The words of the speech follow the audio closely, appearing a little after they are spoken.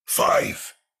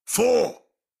5, 4,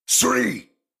 3,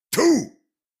 2,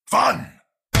 1.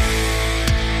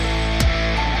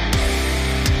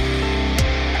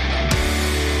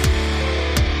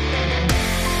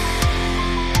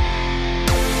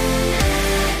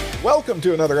 Welcome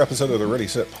to another episode of the Ready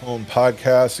Set Home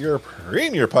podcast, your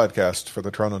premier podcast for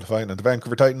the Toronto Defiant and the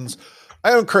Vancouver Titans.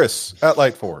 I am Chris at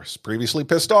Light Force, previously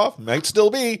pissed off, might still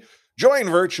be, joined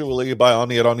virtually by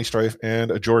Omni at Omni Strife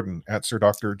and Jordan at Sir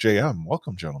Dr. JM.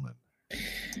 Welcome, gentlemen.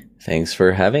 Thanks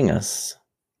for having us.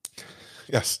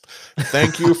 Yes.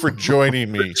 Thank you for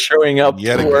joining me. Showing up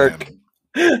yet to again. work.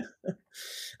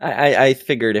 I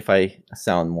figured if I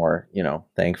sound more,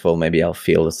 thankful, maybe I'll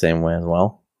feel the same way as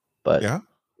well. But yeah,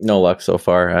 no luck so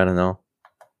far. I don't know.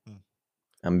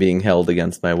 I'm being held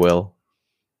against my will.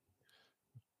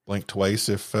 blink twice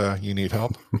if you need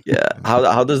help. Yeah.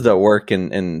 How does that work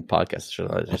in podcasts? Should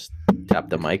I just tap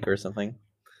the mic or something?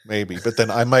 Maybe, but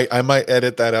then I might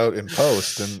edit that out in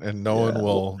post, and no one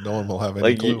will have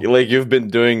any clue. Like you've been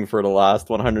doing for the last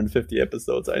 150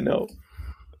 episodes. I know.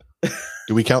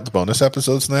 Do we count the bonus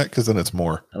episodes in that? Because then it's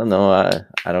more. I don't know.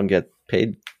 I don't get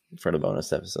paid for the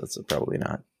bonus episodes, so probably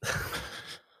not.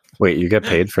 Wait, you get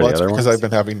paid for the other ones? Because I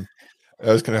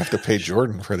was going to have to pay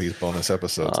Jordan for these bonus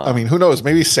episodes. I mean, who knows?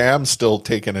 Maybe Sam's still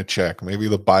taking a check. Maybe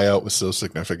the buyout was so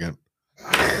significant.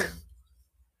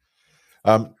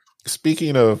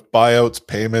 Speaking of buyouts,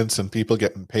 payments, and people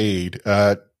getting paid,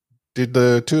 did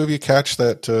the two of you catch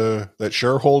that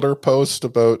shareholder post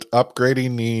about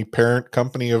upgrading the parent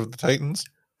company of the Titans?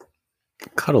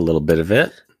 Caught a little bit of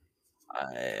it.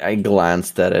 I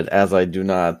glanced at it, as I do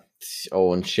not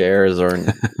own shares,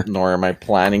 nor am I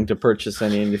planning to purchase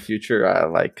any in the future.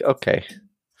 Okay.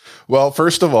 Well,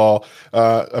 first of all,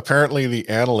 apparently the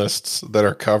analysts that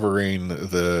are covering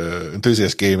the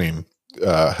Enthusiast Gaming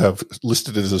have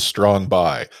listed it as a strong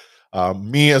buy.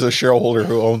 Me as a shareholder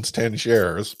who owns 10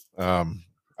 shares, not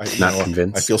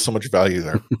convinced. I feel so much value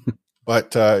there.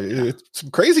 But it's some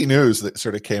crazy news that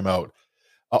sort of came out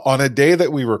on a day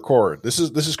that we record. This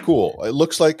is cool. It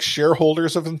looks like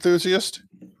shareholders of Enthusiast,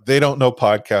 they don't know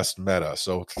podcast meta.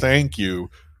 So thank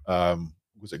you.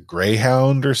 Was it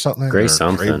Greyhound or something? Gray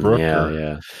something. Graybrook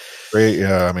yeah. Gray,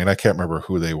 yeah. I mean, I can't remember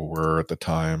who they were at the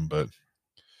time, but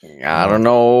I don't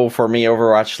know. For me,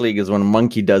 Overwatch League is when a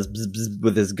monkey does bzz, bzz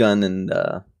with his gun, and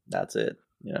that's it.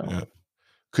 Yeah.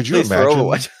 Could you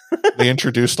imagine they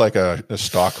introduced like a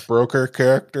stockbroker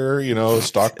character?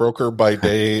 Stockbroker by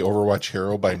day, Overwatch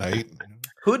hero by night.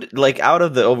 Who'd out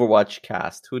of the Overwatch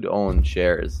cast? Who'd own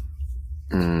shares?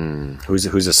 Who's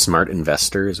a smart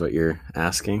investor? Is what you're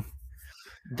asking?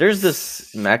 There's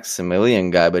this Maximilian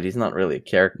guy, but he's not really a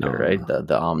character, right? The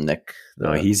Omnic.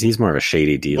 No, he's more of a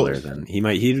shady dealer than he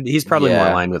might. He's probably more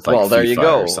aligned with Well, there FIFA you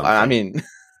go. Or something. I mean,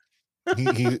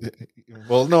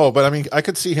 no, but I mean, I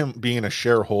could see him being a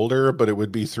shareholder, but it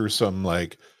would be through some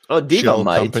Diva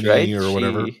might, company, right? Or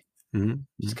whatever.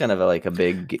 She's kind of a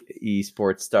big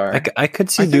esports star. I could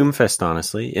see Doomfist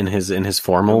honestly in his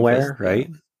formal wear, right?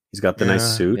 He's got the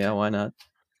nice suit. Yeah, why not?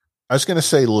 I was going to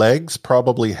say Legs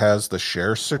probably has the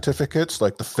share certificates,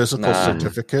 like the physical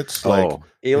certificates.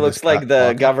 He looks like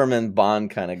the government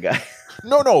bond kind of guy.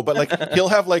 No, but he'll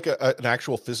have an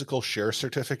actual physical share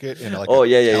certificate in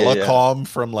telecom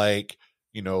from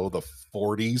the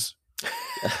 40s.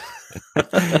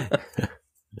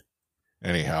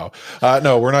 Anyhow,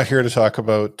 no, we're not here to talk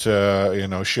about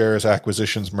shares,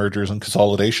 acquisitions, mergers, and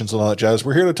consolidations and all that jazz.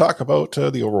 We're here to talk about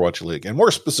the Overwatch League, and more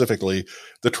specifically,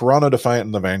 the Toronto Defiant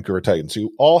and the Vancouver Titans,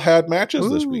 who all had matches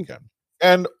this weekend.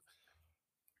 And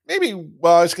I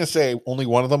was going to say only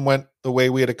one of them went the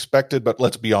way we had expected, but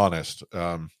let's be honest,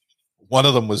 one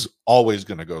of them was always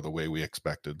going to go the way we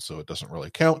expected, so it doesn't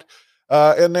really count.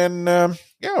 And then,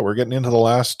 we're getting into the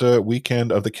last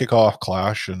weekend of the kickoff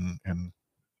clash, and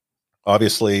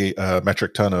obviously,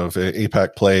 metric ton of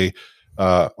APAC play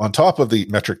on top of the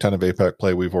metric ton of APAC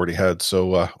play we've already had.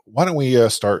 So why don't we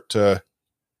start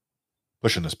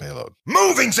pushing this payload?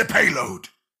 Moving the payload!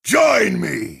 Join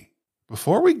me!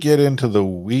 Before we get into the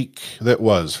week that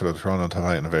was for the Toronto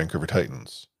Defiant and the Vancouver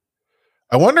Titans,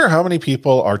 I wonder how many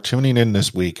people are tuning in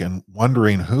this week and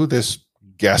wondering who this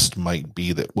guest might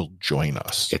be that will join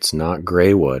us. It's not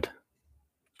Greywood.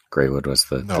 Greywood was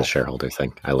the shareholder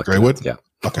thing. I looked Greywood? at it. Yeah.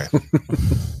 Okay.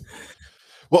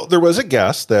 Well, there was a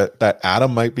guess that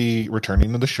Adam might be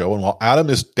returning to the show. And while Adam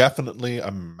is definitely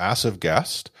a massive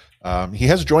guest, he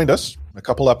has joined us a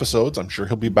couple episodes. I'm sure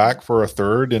he'll be back for a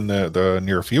third in the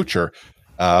near future.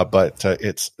 But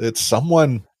it's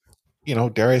someone,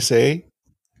 dare I say,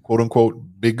 quote unquote,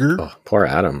 bigger. Oh, poor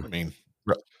Adam. I mean,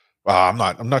 I'm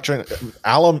not trying to.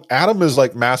 Adam is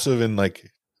massive in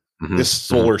this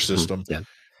solar system. Yeah.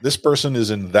 This person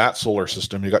is in that solar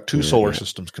system. You got two solar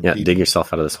systems competing. Yeah, dig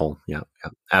yourself out of this hole. Yeah.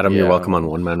 Adam, you're welcome on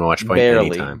One Man Watch Point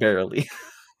anytime. Barely.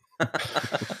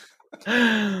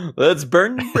 Let's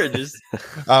burn bridges.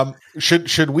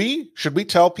 Should we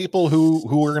tell people who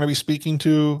we're going to be speaking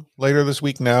to later this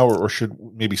week now, or should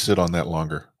maybe sit on that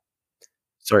longer?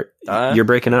 Sorry, you're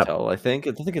breaking up. I think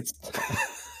it's.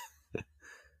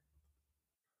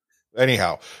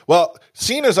 Anyhow, well,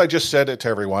 seeing as I just said it to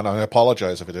everyone, I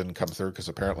apologize if it didn't come through because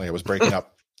apparently I was breaking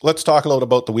up. Let's talk a little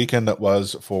about the weekend that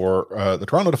was for the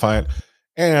Toronto Defiant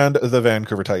and the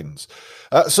Vancouver Titans.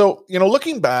 So,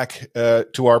 looking back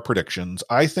to our predictions,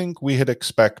 I think we had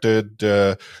expected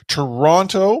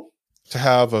Toronto to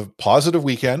have a positive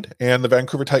weekend and the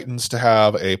Vancouver Titans to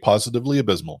have a positively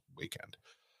abysmal weekend.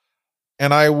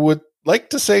 And I would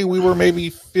like to say we were maybe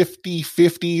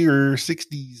 50-50 or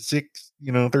 66,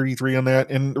 33 on that.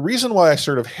 And the reason why I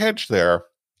sort of hedged there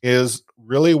is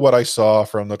really what I saw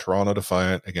from the Toronto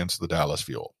Defiant against the Dallas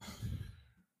Fuel,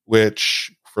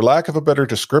 which, for lack of a better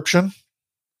description,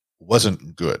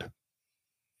 wasn't good.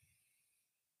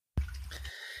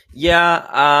 Yeah,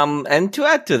 and to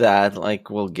add to that,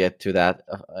 we'll get to that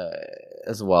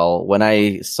as well. When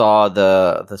I saw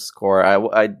the score,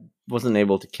 I wasn't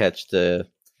able to catch the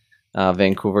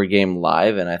Vancouver game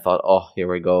live, and I thought, oh,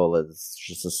 here we go, it's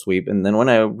just a sweep. And then when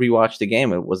I rewatched the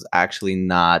game, it was actually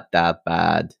not that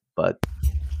bad. But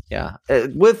yeah,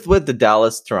 with the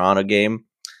Dallas Toronto game,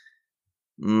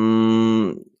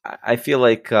 I feel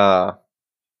like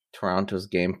Toronto's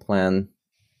game plan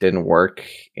didn't work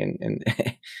in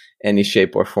any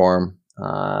shape or form.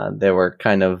 They were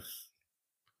kind of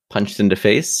punched in the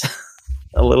face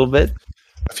a little bit,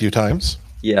 a few times.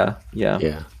 Yeah.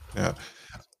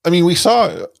 I mean, we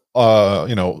saw,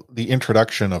 the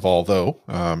introduction of Although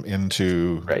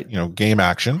into, game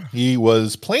action. He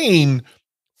was playing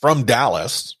from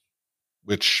Dallas,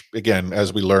 which, again,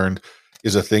 as we learned,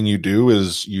 is a thing you do.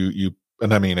 Is you,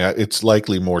 and I mean, it's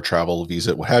likely more travel,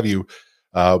 visa, what have you,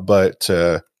 but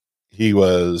he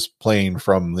was playing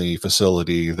from the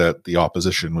facility that the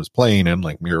opposition was playing in,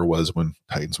 like Mirror was when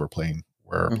Titans were playing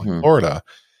Florida.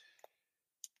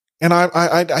 And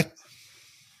I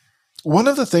one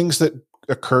of the things that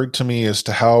occurred to me as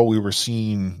to how we were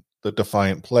seeing the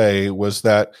Defiant play was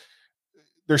that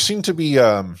there seemed to be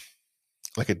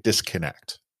like a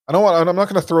disconnect. I'm not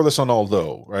going to throw this on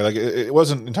Although, right? Like it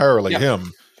wasn't entirely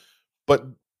him, but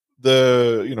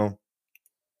the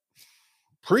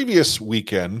previous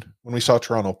weekend when we saw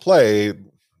Toronto play,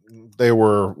 they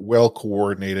were well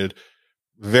coordinated,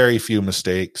 very few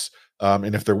mistakes,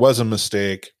 and if there was a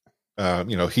mistake,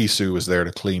 Hisu was there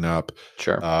to clean up.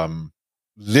 Sure.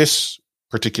 This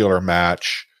particular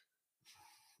match,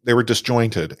 they were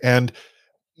disjointed. And,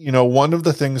 one of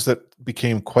the things that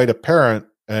became quite apparent,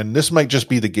 and this might just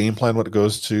be the game plan when it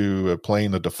goes to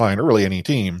playing the Defiant, really any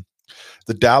team,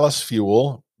 the Dallas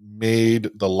Fuel made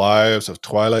the lives of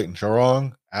Twilight and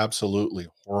Jorong absolutely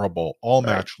horrible all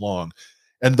match long.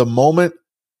 And the moment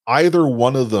either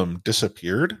one of them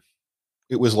disappeared,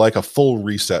 it was like a full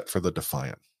reset for the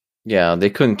Defiant. Yeah, they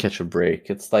couldn't catch a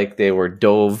break. It's like they were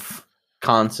dove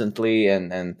constantly,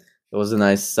 and there was a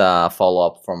nice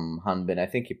follow-up from Hanbin. I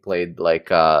think he played like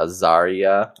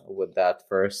Zarya with that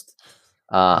first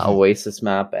Oasis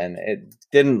map, and it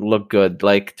didn't look good.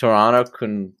 Like, Toronto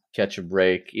couldn't catch a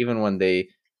break. Even when they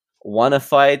won a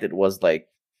fight, it was like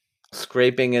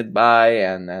scraping it by,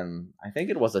 and I think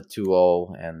it was a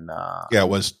 2-0, and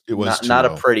it was not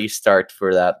a pretty start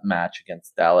for that match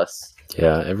against Dallas.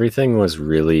 Yeah, everything was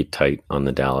really tight on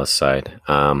the Dallas side.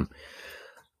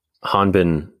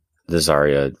 Hanbin, the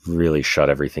Zarya, really shut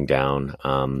everything down.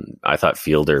 I thought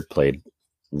Fielder played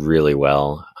really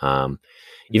well.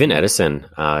 Even Edison,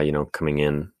 coming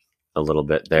in a little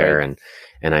bit there, and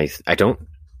I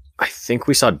think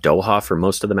we saw Doha for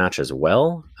most of the match as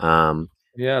well.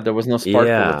 Yeah, there was no sparkle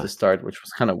at the start, which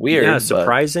was kind of weird. Yeah,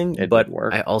 surprising. But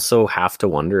I also have to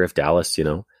wonder if Dallas,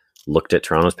 looked at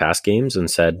Toronto's past games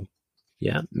and said,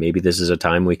 yeah, maybe this is a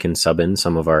time we can sub in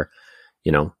some of our,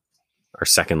 our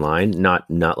second line.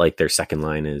 Not like their second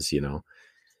line is,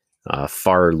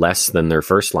 far less than their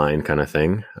first line kind of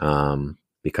thing,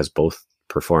 because both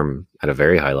perform at a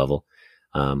very high level.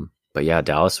 But yeah,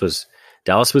 Dallas was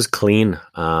clean.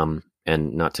 And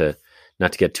not to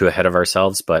get too ahead of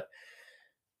ourselves, but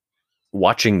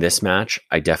watching this match,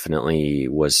 I definitely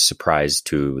was surprised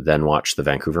to then watch the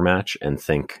Vancouver match and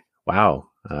think, wow,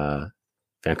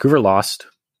 Vancouver lost,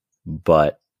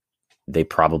 but they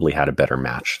probably had a better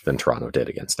match than Toronto did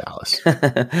against Dallas.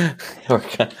 We're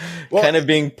kind of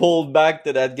being pulled back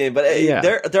to that game, but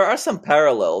there are some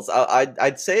parallels.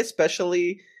 I'd say,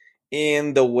 especially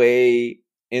in the way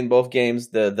in both games,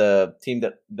 the team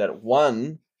that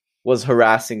won was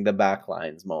harassing the back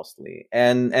lines mostly.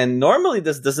 And normally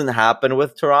this doesn't happen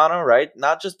with Toronto, right?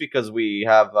 Not just because we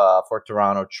have for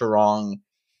Toronto Charong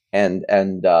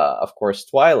and of course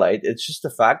Twilight. It's just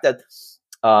the fact that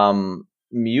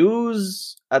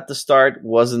Muse at the start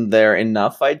wasn't there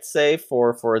enough, I'd say,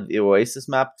 for the Oasis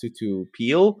map to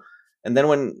peel. And then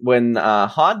when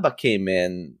Hodba came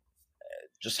in,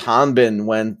 just Hanbin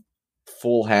went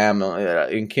full ham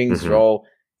in King's Row,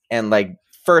 and like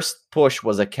first push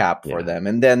was a cap for them,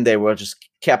 and then they were just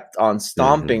kept on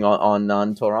stomping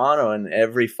on Toronto in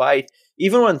every fight.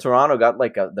 Even when Toronto got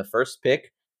like the first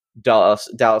pick, Dallas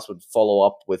would follow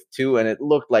up with 2, and it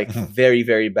looked like very,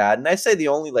 very bad. And I say the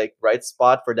only like bright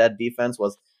spot for that defense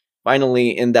was finally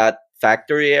in that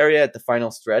factory area at the final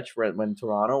stretch when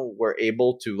Toronto were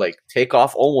able to like take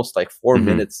off almost like 4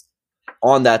 minutes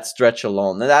on that stretch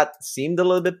alone. And that seemed a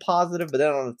little bit positive, but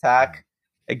then on attack,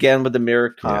 again with the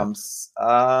mirror comms,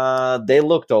 they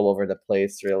looked all over the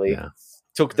place, really.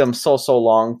 Took them so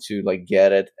long to like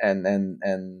get it,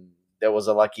 and there was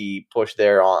a lucky push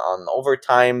there on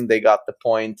overtime. They got the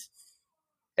point.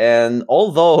 And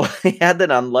although he had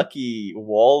an unlucky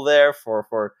wall there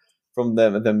from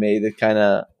the May that kind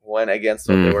of went against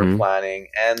what they were planning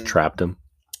and trapped him.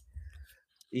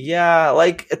 Yeah,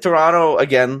 like Toronto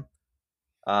again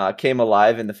came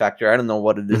alive in the factory. I don't know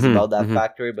what it is about that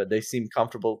factory, but they seem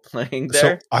comfortable playing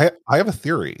there. So I have a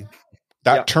theory.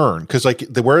 That turn, because like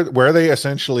where they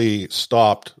essentially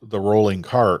stopped the rolling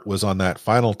cart was on that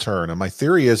final turn, and my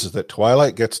theory is that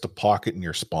Twilight gets to pocket in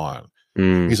your spawn.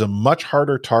 He's a much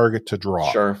harder target to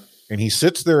draw. Sure. And he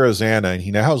sits there as Anna, and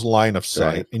he now has line of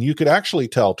sight. Right. And you could actually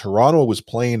tell Toronto was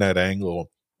playing that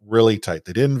angle really tight.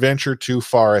 They didn't venture too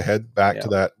far ahead back to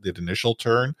that initial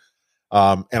turn.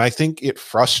 And I think it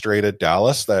frustrated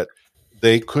Dallas that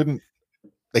they couldn't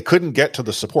get to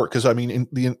the support. Because I mean,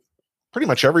 pretty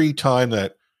much every time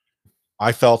that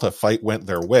I felt a fight went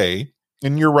their way,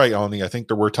 and you're right, Oni, I think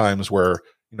there were times where,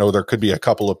 you know, there could be a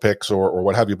couple of picks or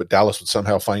what have you, but Dallas would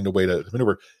somehow find a way to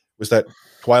maneuver, was that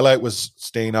Twilight was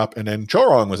staying up, and then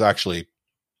Chorong was actually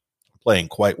playing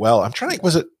quite well. I'm trying to think,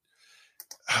 was it,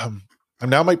 I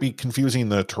now might be confusing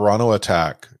the Toronto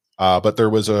attack, but there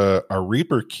was a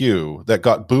Reaper Q that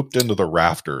got booped into the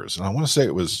rafters, and I want to say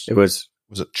was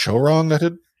it Chorong that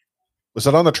had, was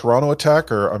that on the Toronto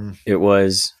attack, or it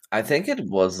was? I think it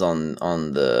was on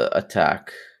the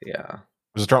attack. Yeah,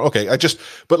 was it Toronto? Okay,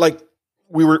 but like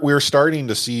we were starting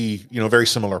to see, you know, very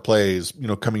similar plays, you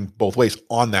know, coming both ways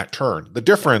on that turn. The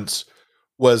difference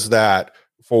was that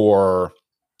for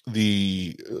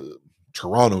the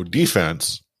Toronto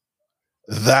defense,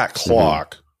 that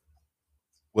clock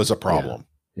was a problem.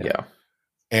 Yeah.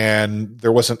 And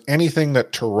there wasn't anything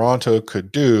that Toronto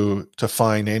could do to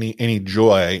find any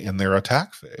joy in their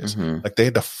attack phase. Like they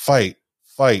had to fight,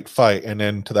 and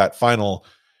then to that final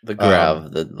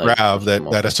grab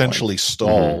that essentially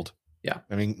stalled. Yeah,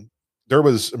 I mean,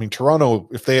 Toronto,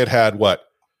 if they had what,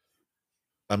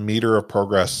 a meter of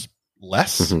progress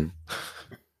less,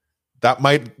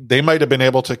 they might have been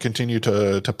able to continue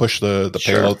to push the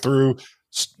payload through,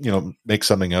 you know, make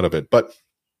something out of it, but.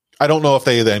 I don't know if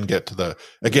they then get to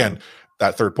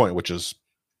that third point, which is,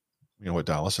 you know, what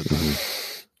Dallas is doing.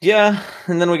 Yeah,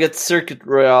 and then we get Circuit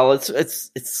Royale.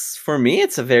 It's for me,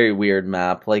 it's a very weird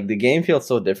map. Like the game feels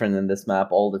so different in this map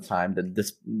all the time that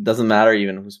this doesn't matter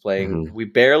even who's playing. We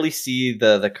barely see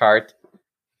the cart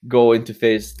go into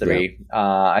phase 3.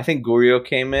 I think Gurio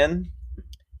came in,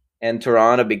 and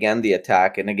Toronto began the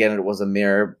attack, and again it was a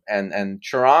mirror, and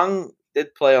Charong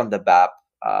did play on the BAP.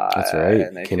 That's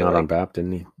right. Came out on BAP,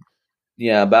 didn't he?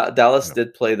 Yeah, but Dallas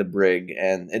did play the Brig,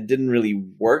 and it didn't really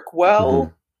work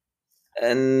well.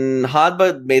 And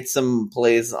Hodba made some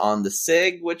plays on the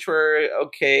SIG, which were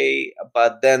okay,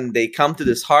 but then they come to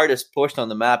this hardest push on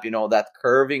the map, you know, that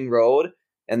curving road,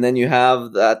 and then you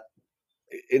have that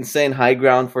insane high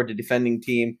ground for the defending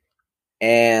team,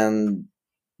 and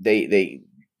the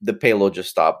payload just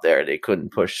stopped there. They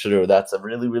couldn't push through. That's a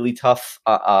really, really tough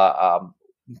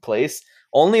place.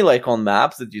 Only like on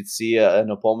maps that you'd see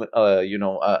an opponent,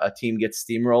 a team get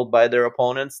steamrolled by their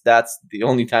opponents. That's the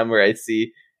only time where I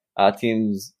see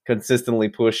teams consistently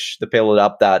push the payload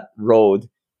up that road.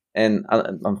 And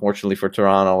unfortunately for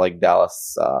Toronto, like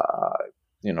Dallas,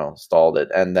 stalled it.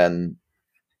 And then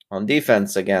on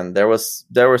defense, again, there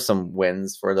were some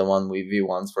wins for the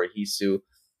 1v1s for Hisu.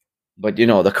 But, you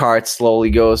know, the cart slowly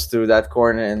goes through that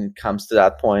corner and comes to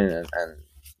that point, and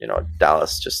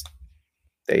Dallas just...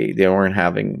 They weren't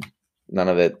having none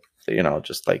of it, you know,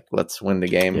 just like, let's win the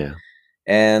game. Yeah.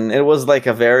 And it was like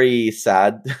a very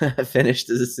sad finish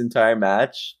to this entire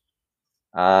match.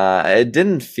 It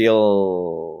didn't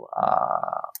feel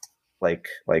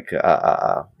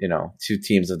two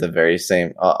teams of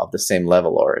the same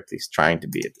level, or at least trying to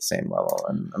be at the same level.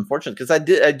 And unfortunately, because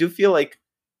I do feel like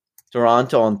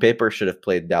Toronto on paper should have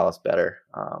played Dallas better.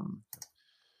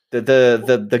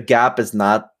 The gap is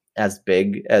not as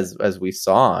big as we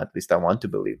saw. At least I want to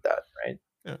believe that, right?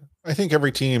 Yeah. I think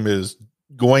every team is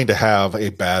going to have a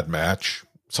bad match.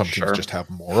 Some teams just have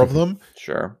more of them.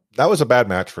 Sure. That was a bad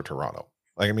match for Toronto.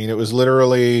 Like, I mean, it was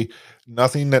literally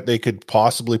nothing that they could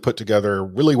possibly put together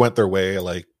really went their way.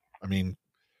 Like, I mean,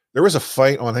 there was a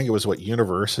fight on, I think it was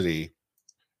University,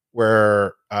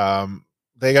 where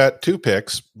they got 2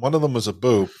 picks. One of them was a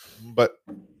boop, but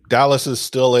Dallas is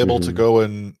still able to go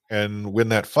and win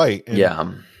that fight.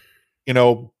 And, you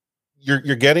know,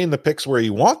 you're getting the picks where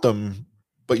you want them,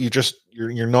 but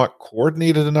you're not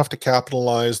coordinated enough to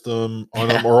capitalize them on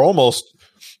them, or almost,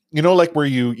 you know, like where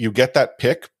you get that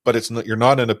pick, but you're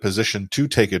not in a position to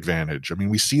take advantage. I mean,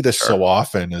 we see this so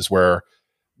often, is where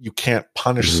you can't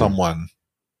punish someone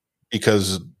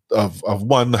because of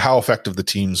one, how effective the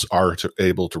teams are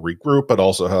able to regroup, but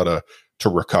also how to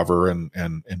recover and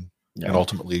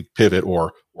ultimately pivot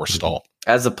or stall.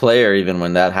 As a player, even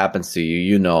when that happens to you,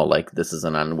 you know, like, this is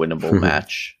an unwinnable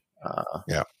match.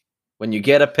 When you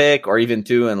get a pick or even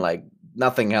 2 and like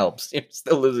nothing helps, you're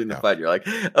still losing the fight. You're like,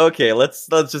 okay, let's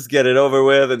just get it over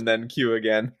with and then queue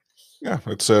again. Yeah,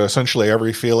 it's essentially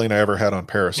every feeling I ever had on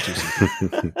Paris 2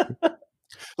 seasons.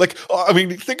 Like, I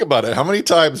mean, think about it. How many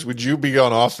times would you be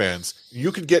on offense?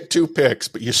 You could get 2 picks,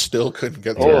 but you still couldn't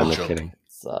get through the choke. Kidding.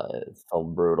 It's so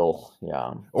brutal.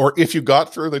 Yeah. Or if you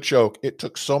got through the choke, it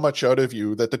took so much out of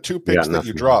you that the 2 picks that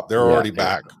you dropped, they're already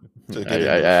back.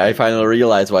 I finally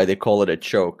realized why they call it a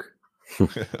choke.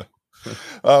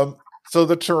 So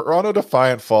the Toronto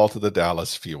Defiant fall to the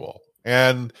Dallas Fuel.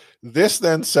 And this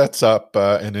then sets up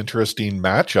an interesting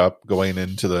matchup going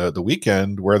into the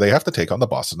weekend, where they have to take on the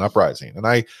Boston Uprising. And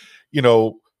I,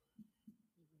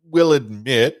 will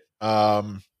admit, I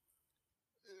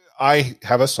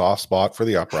have a soft spot for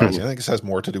the Uprising. I think this has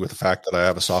more to do with the fact that I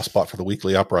have a soft spot for the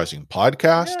Weekly Uprising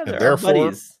podcast, and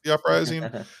therefore the Uprising.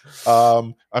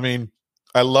 I mean,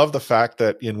 I love the fact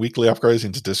that in Weekly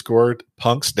Uprising's Discord,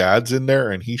 Punk's dad's in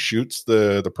there, and he shoots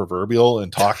the proverbial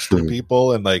and talks to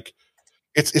people, and like,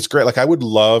 it's great. Like, I would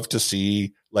love to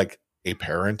see like a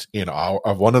parent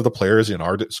of one of the players in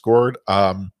our Discord.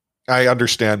 I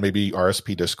understand maybe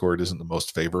RSP Discord isn't the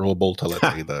most favorable to, let's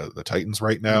say, the Titans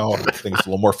right now. I think it's a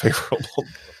little more favorable to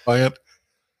Defiant.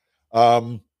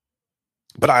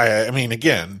 But I mean,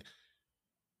 again,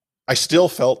 I still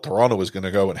felt Toronto was going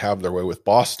to go and have their way with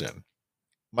Boston.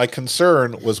 My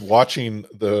concern was watching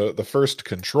the first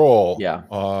control.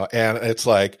 And it's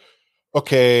like,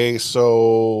 okay,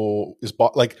 so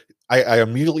I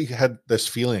immediately had this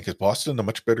feeling, is Boston a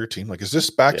much better team? Like, is this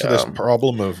back to this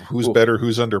problem of who's better,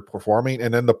 who's underperforming?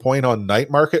 And then the point on Night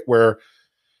Market where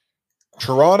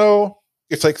Toronto,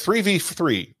 it's like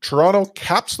 3v3. Toronto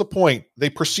caps the point. They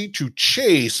proceed to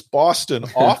chase Boston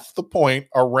off the point,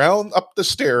 around up the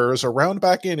stairs, around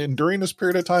back in. And during this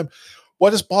period of time, what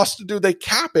does Boston do? They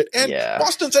cap it. And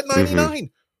Boston's at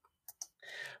 99.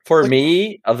 For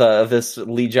me, this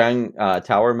Lijiang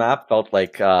Tower map felt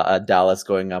like Dallas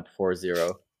going up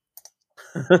 4-0.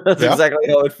 That's exactly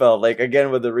how it felt. Like,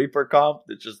 again, with the Reaper comp,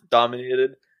 it just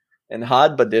dominated and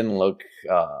hot, but didn't look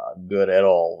good at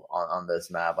all on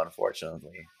this map,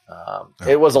 unfortunately.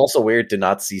 It was also weird to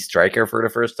not see Striker for the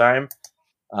first time.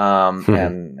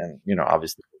 And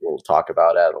obviously we'll talk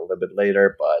about that a little bit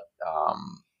later. But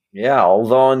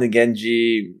although in the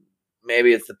Genji,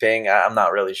 maybe it's the ping, I'm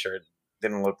not really sure.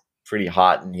 Didn't look pretty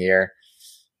hot in here,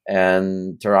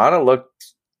 and Toronto looked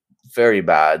very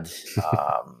bad.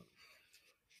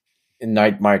 In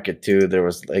Night Market too, there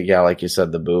was like you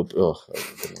said, the boop.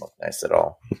 It didn't look nice at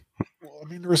all. Well, I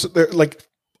mean,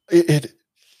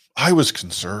 I was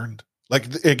concerned.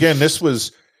 Like, again, this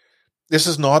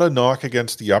is not a knock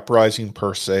against the Uprising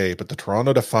per se, but the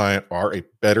Toronto Defiant are a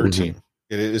better team.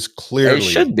 It is clearly, it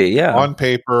should be, on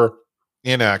paper,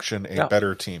 in action, a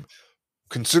better team.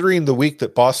 Considering the week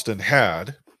that Boston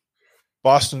had,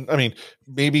 I mean,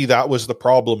 maybe that was the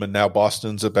problem, and now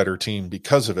Boston's a better team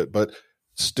because of it. But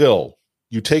still,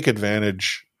 you take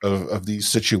advantage of these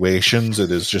situations.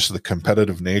 It is just the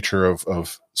competitive nature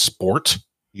of sport,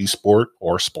 esport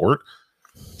or sport.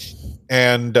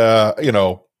 And,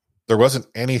 there wasn't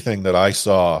anything that I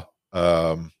saw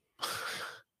that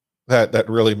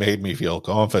really made me feel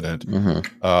confident.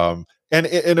 And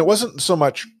it wasn't so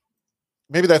much.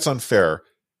 Maybe that's unfair.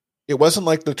 It wasn't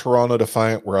like the Toronto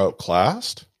Defiant were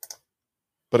outclassed,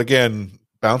 but again,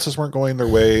 bounces weren't going their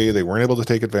way. They weren't able to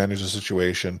take advantage of the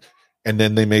situation. and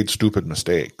then they made stupid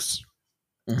mistakes.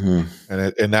 Mm-hmm.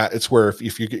 And it's where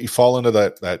if you fall into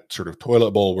that sort of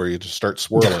toilet bowl where you just start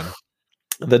swirling,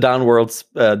 the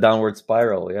downward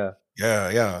spiral.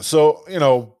 Yeah. So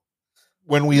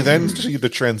when we then see the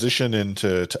transition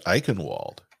into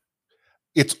Eichenwald,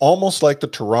 it's almost like the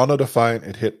Toronto Defiant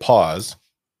had hit pause,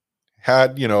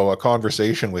 had a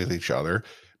conversation with each other.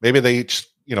 Maybe they each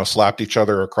slapped each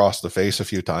other across the face a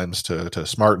few times to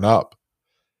smarten up.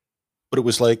 But it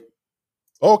was like,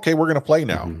 okay, we're going to play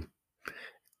now. Mm-hmm.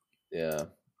 Yeah.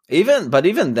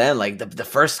 Even then, like the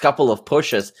first couple of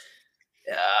pushes,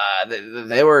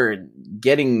 they were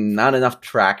getting not enough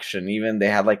traction. Even they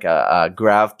had like a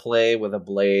grab play with a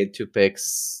blade, 2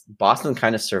 picks. Boston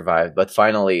kind of survived, but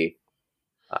finally,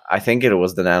 I think it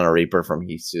was the Nano Reaper from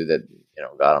Hisu that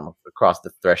got him across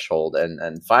the threshold,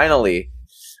 and finally,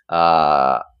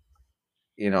 they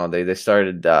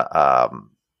started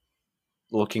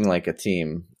looking like a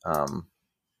team.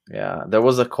 Yeah, there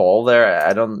was a call there.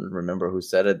 I don't remember who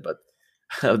said it, but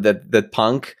that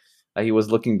Punk, he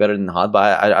was looking better than Hot.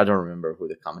 But I don't remember who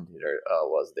the commentator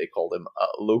was. They called him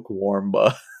lukewarm,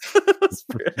 but it's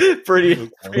pretty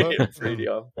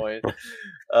on point.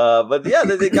 But yeah,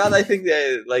 they got, I think,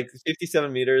 like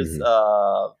 57 meters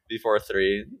before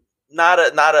 3. Not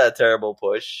a terrible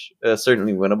push.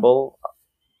 Certainly winnable,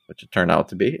 which it turned out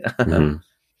to be. Mm-hmm.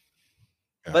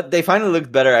 Yeah. But they finally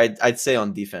looked better, I'd say,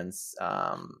 on defense.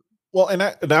 Well, and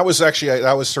that was actually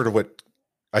that was sort of what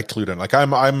I clued in. Like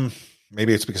I'm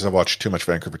maybe it's because I've watched too much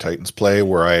Vancouver Titans play,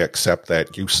 where I accept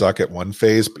that you suck at one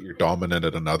phase, but you're dominant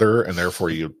at another, and therefore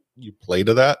you play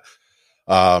to that.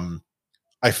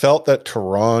 I felt that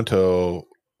Toronto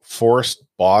forced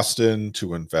Boston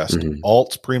to invest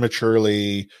alts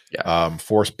prematurely. Yeah.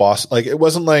 Forced Boston, like it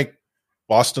wasn't like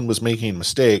Boston was making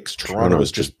mistakes. Toronto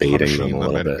was just punishing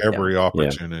them at every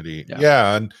opportunity.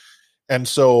 Yeah. And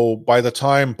so by the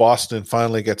time Boston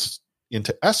finally gets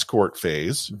into escort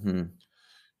phase,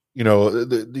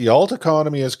 the alt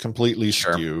economy is completely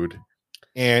skewed.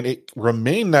 And it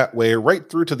remained that way right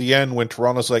through to the end when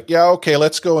Toronto's like, yeah, okay,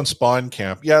 let's go and spawn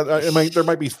camp. Yeah, there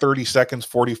might be 30 seconds,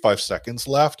 45 seconds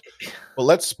left, but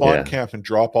let's spawn camp and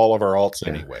drop all of our alts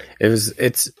anyway.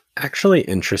 It's actually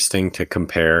interesting to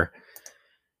compare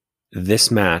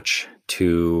this match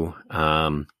to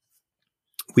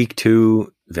week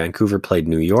 2, Vancouver played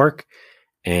New York,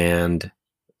 and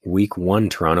week 1,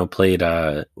 Toronto played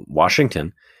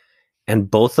Washington. And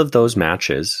both of those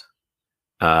matches,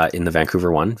 in the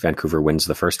Vancouver one, Vancouver wins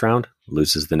the first round,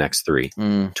 loses the next 3.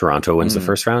 Toronto wins the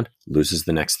first round, loses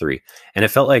the next 3. And it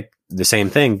felt like the same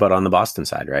thing, but on the Boston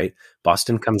side, right?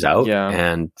 Boston comes out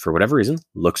and for whatever reason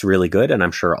looks really good. And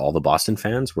I'm sure all the Boston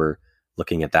fans were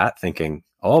looking at that thinking,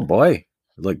 oh boy,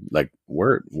 like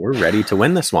we're ready to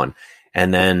win this one.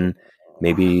 And then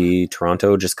maybe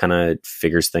Toronto just kind of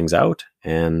figures things out.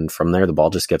 And from there, the ball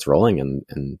just gets rolling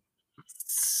and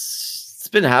it's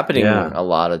been happening a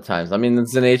lot of times. I mean,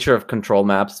 it's the nature of control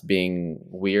maps being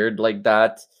weird like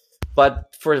that.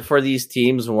 But for these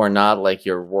teams who are not like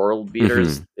your world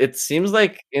beaters, it seems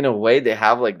like in a way they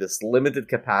have like this limited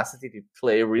capacity to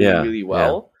play really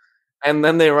well. And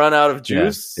then they run out of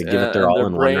juice. They give it their all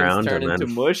in one round. Turn into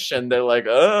mush, and they're like,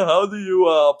 how do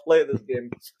you play this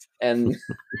game? And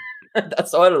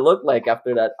that's what it looked like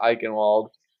after that Eichenwald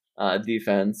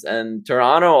defense. And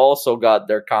Toronto also got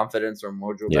their confidence or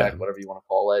mojo back, whatever you want to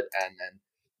call it. And then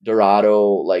Dorado,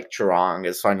 like Charang,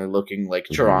 is finally looking like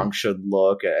Charang should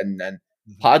look. And then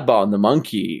Podbon, the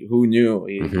monkey, who knew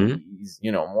he's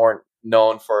more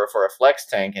known for a flex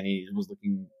tank, and he was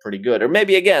looking pretty good. Or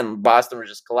maybe again, Boston was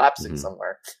just collapsing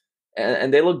somewhere,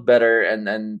 and they look better. And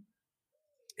then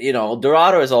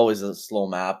Dorado is always a slow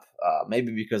map,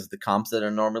 maybe because the comps that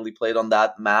are normally played on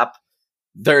that map,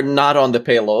 they're not on the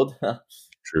payload.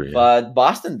 True, yeah. But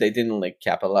Boston, they didn't like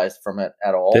capitalize from it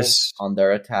at all on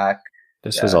their attack.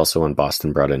 This was also when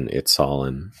Boston brought in Itzal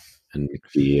and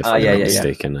McPhee, if I'm not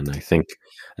mistaken. And I think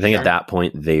at that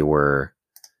point they were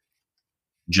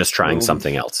just trying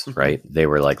something else, right? They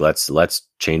were like, let's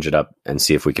change it up and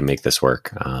see if we can make this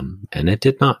work. And it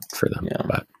did not for them. Yeah.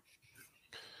 But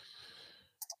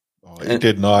it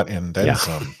did not, and then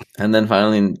some. And then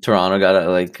finally, Toronto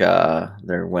got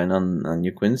their win on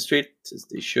New Queen Street, as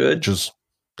they should. Just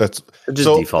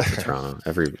default to Toronto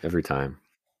every time.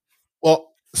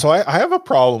 Well, so I have a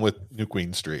problem with New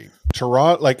Queen Street.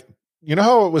 Toronto, like, you know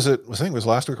how I think it was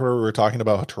last week where we were talking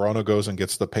about how Toronto goes and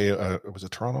gets the pay. Was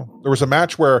it Toronto? There was a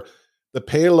match where the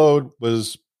payload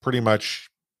was pretty much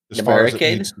as the far barricade? as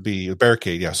it needs to be. A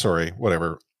barricade, yeah. Sorry,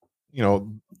 whatever.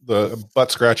 The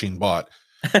butt scratching bot,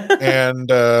 and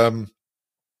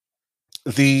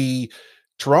the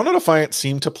Toronto Defiant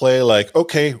seemed to play like,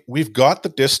 okay, we've got the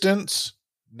distance.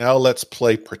 Now let's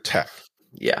play protect.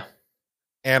 Yeah.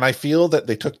 And I feel that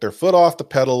they took their foot off the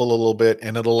pedal a little bit,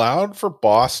 and it allowed for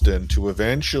Boston to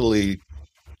eventually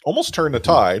almost turn the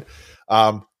tide.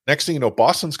 Next thing you know,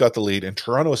 Boston's got the lead, and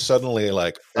Toronto is suddenly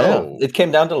like, oh. Yeah, it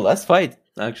came down to the last fight,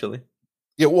 actually.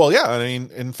 Yeah, well, yeah. I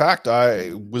mean, in fact,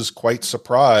 I was quite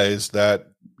surprised that,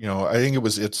 I think it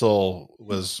was Itzel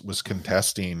was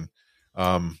contesting.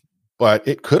 But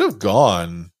it could have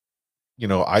gone,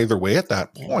 either way at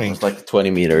that point. It was like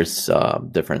 20 meters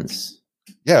difference.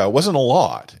 Yeah, it wasn't a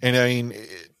lot. And I mean,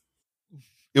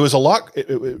 it was a lot.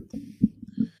 The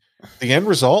end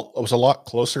result was a lot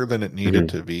closer than it needed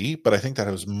to be. But I think that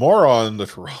it was more on the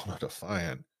Toronto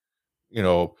Defiant,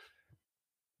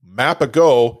 map a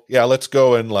go. Yeah, let's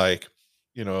go and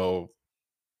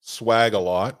swag a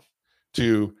lot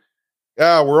to,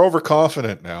 we're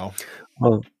overconfident now.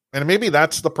 Well, and maybe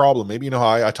that's the problem. Maybe, how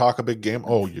I talk a big game.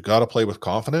 Oh, you got to play with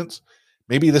confidence.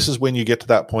 Maybe this is when you get to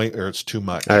that point where it's too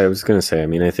much. I was going to say,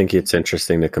 I think it's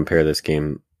interesting to compare this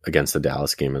game against the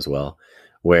Dallas game as well,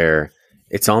 where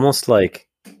it's almost like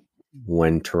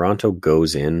when Toronto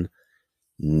goes in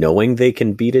knowing they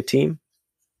can beat a team,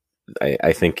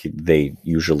 I think they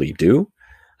usually do.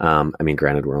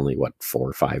 Granted, we're only, 4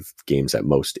 or 5 games at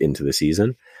most into the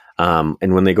season.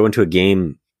 And when they go into a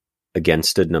game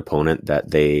against an opponent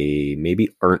that they maybe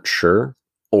aren't sure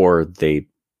or they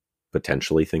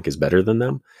potentially think is better than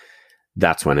them,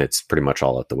 that's when it's pretty much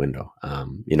all out the window.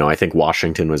 I think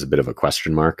Washington was a bit of a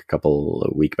question mark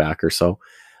a week back or so.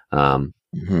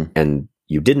 And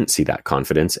you didn't see that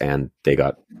confidence, and they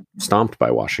got stomped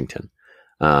by Washington.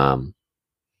 You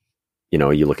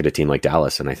look at a team like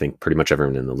Dallas, and I think pretty much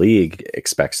everyone in the league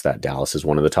expects that Dallas is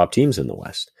one of the top teams in the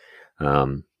West.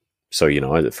 So,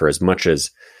 for as much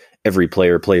as every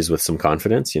player plays with some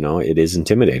confidence, it is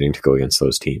intimidating to go against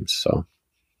those teams. So,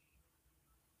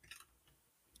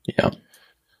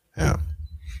 yeah.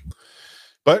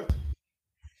 But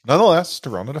nonetheless,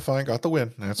 Toronto Defiant got the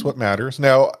win. That's what matters.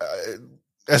 Now,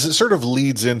 as it sort of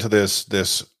leads into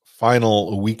this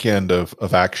final weekend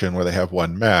of action where they have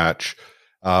one match,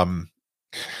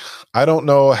 I don't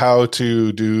know how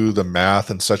to do the math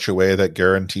in such a way that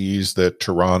guarantees that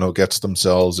Toronto gets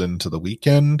themselves into the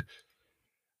weekend,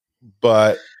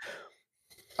 but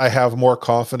I have more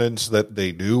confidence that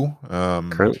they do.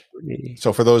 Currently.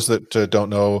 So for those that don't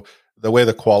know, the way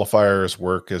the qualifiers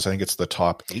work is I think it's the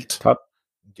top 8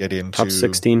 get into top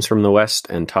 6 teams from the West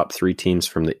and top 3 teams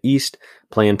from the East.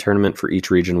 Play-in tournament for each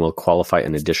region will qualify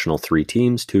an additional 3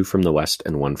 teams, 2 from the West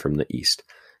and 1 from the East.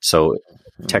 So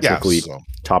technically,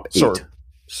 top 8,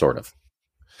 sort of.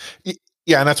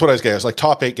 Yeah, and that's what I was getting. It's like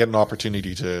top 8 get an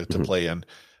opportunity to play in.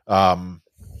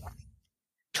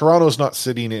 Toronto's not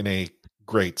sitting in a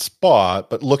great spot,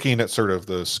 but looking at sort of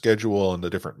the schedule and the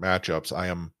different matchups,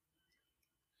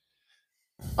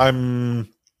 I'm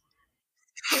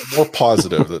more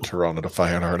positive that Toronto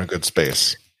Defiant are in a good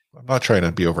space. I'm not trying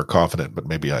to be overconfident, but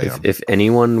maybe I am. If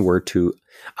anyone were to,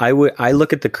 I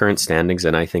look at the current standings,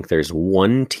 and I think there's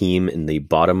one team in the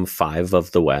bottom 5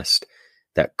 of the West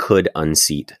that could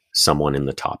unseat someone in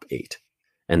the top 8,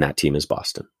 and that team is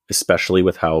Boston, especially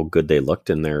with how good they looked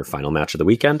in their final match of the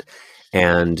weekend,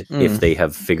 and if they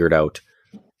have figured out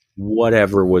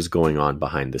whatever was going on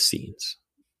behind the scenes.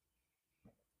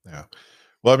 Yeah.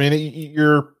 Well,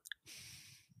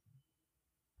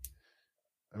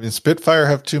 Spitfire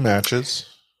have 2 matches.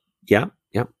 Yeah,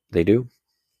 they do.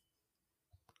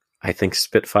 I think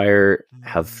Spitfire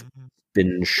have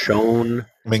been shown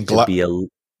to be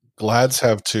Glads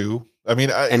have 2.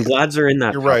 And Glads are in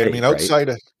that. You're right. Outside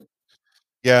of.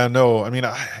 Yeah, no.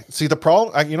 See the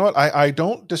problem. You know what? I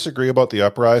don't disagree about the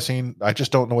Uprising. I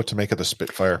just don't know what to make of the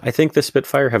Spitfire. I think the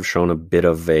Spitfire have shown a bit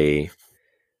of a.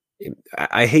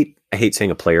 I hate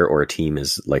saying a player or a team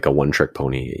is like a one-trick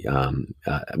pony.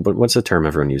 But what's the term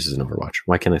everyone uses in Overwatch?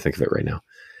 Why can't I think of it right now?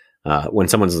 When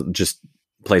someone's just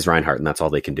plays Reinhardt and that's all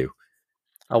they can do.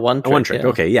 A one trick.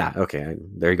 Yeah. Okay.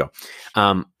 There you go.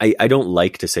 I don't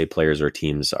like to say players or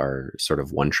teams are sort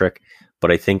of one trick, but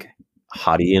I think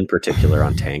Hadi in particular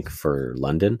on tank for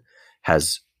London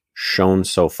has shown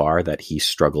so far that he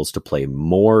struggles to play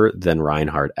more than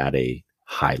Reinhardt at a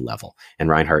high level. And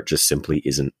Reinhardt just simply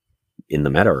isn't in the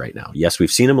meta right now. Yes,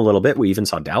 we've seen him a little bit. We even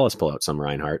saw Dallas pull out some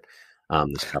Reinhardt.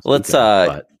 Let's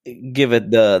give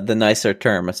it the nicer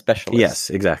term, a specialist. Yes,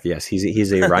 exactly. Yes,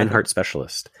 he's a Reinhardt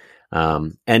specialist.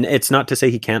 And it's not to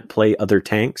say he can't play other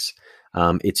tanks.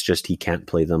 It's just he can't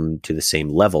play them to the same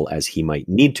level as he might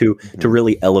need to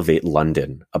really elevate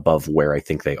London above where I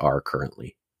think they are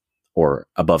currently. or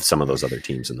above some of those other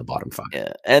teams in the bottom 5.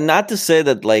 Yeah, and not to say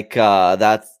that like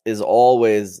that is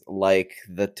always like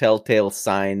the telltale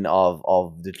sign of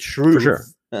the truth. For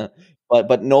sure.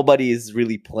 but nobody is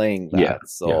really playing that. Yeah,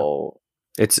 so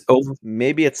it's over.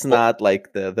 Maybe it's not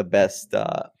like the best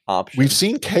option. We've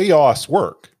seen chaos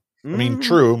work. I mean,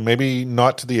 true, maybe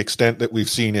not to the extent that we've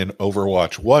seen in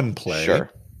Overwatch 1 play. Sure.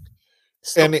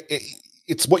 And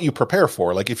it's what you prepare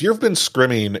for. Like, if you've been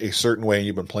scrimming a certain way and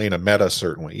you've been playing a meta a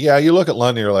certain way, yeah, you look at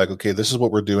London, you're like, okay, this is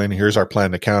what we're doing. Here's our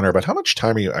plan to counter. But how much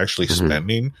time are you actually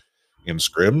spending in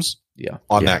scrims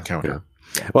on that counter?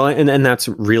 Yeah. Well, and that's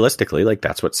realistically, like,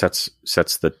 that's what sets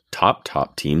the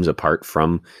top teams apart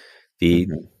from the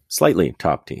slightly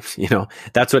top teams. You know,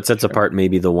 that's what sets apart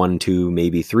maybe the 1, 2,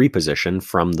 maybe 3 position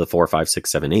from the 4, 5,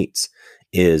 6, 7, 8s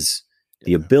is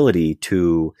the ability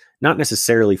to not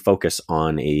necessarily focus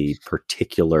on a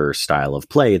particular style of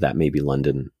play that maybe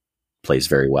London plays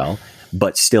very well,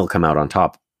 but still come out on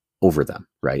top over them,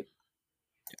 right?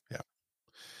 Yeah.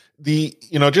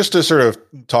 Just to sort of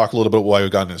talk a little bit why we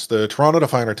got this, the Toronto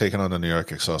Defiant are taking on the New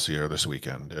York Excelsior this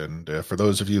weekend. And for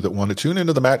those of you that want to tune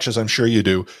into the matches, I'm sure you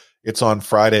do, it's on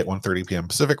Friday at 1:30 p.m.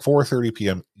 Pacific, 4:30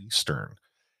 p.m. Eastern.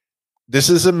 This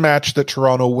is a match that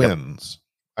Toronto wins.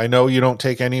 I know you don't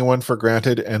take anyone for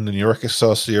granted, and the New York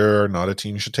Excelsior are not a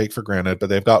team you should take for granted, but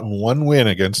they've gotten one win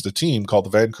against a team called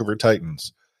the Vancouver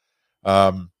Titans.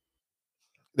 Then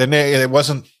it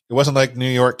wasn't like New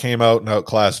York came out and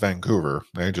outclassed Vancouver.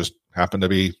 They just happened to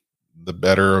be the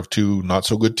better of two not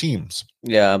so good teams.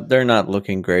 Yeah, they're not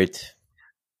looking great.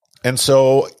 And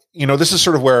so, this is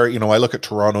sort of where, I look at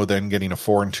Toronto then getting a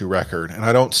 4-2 record, and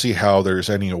I don't see how there's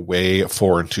any way a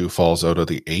 4-2 falls out of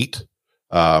the 8.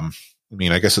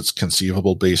 I guess it's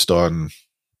conceivable based on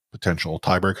potential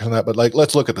tiebreakers and that, but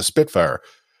let's look at the Spitfire.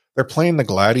 They're playing the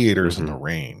Gladiators in the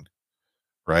rain,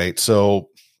 right? So,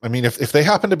 if they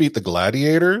happen to beat the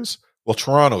Gladiators, well,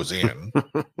 Toronto's in.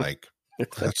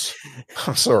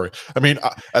 I'm sorry.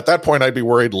 At that point, I'd be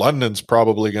worried London's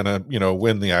probably going to,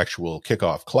 win the actual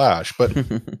kickoff clash. But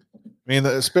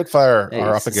the Spitfire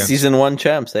are up against season 1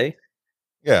 champs, eh?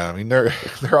 Yeah, they're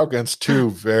up against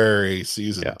two very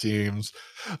seasoned teams.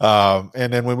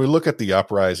 And then when we look at the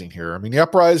Uprising here, the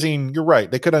Uprising, you're right,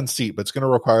 they could unseat, but it's going to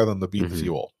require them to beat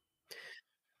Fuel.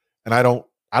 And I don't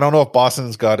know if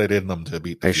Boston's got it in them to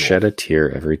beat the Fuel. Shed a tear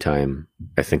every time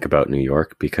I think about New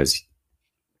York because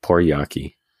poor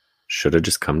Yaki should have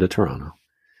just come to Toronto.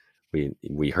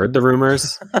 We heard the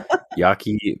rumors.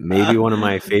 Yaki may be one of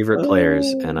my favorite players,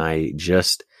 and I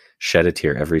just shed a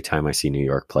tear every time I see New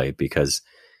York play because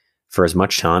for as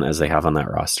much talent as they have on that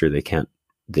roster,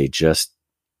 they just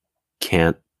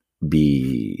can't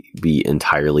be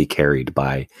entirely carried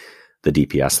by the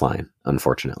DPS line,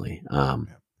 unfortunately. And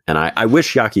I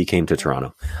wish Yaki came to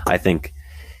Toronto. I think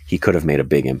he could have made a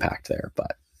big impact there,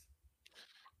 but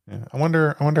I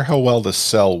wonder how well the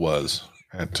sell was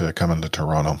at coming to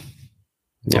Toronto.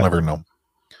 We'll never know.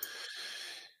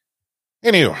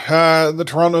 Anyway, the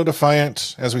Toronto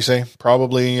Defiant, as we say,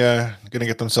 probably going to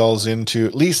get themselves into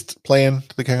at least playing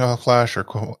the kickoff clash or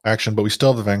action, but we still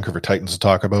have the Vancouver Titans to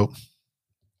talk about.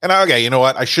 And okay, you know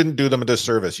what? I shouldn't do them a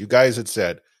disservice. You guys had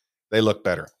said they look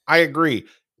better. I agree.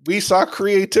 We saw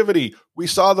creativity. We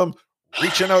saw them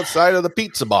reaching outside of the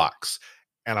pizza box,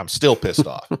 and I'm still pissed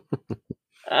off.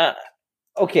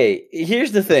 Okay,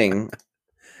 here's the thing.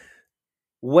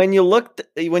 When you look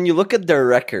at their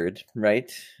record,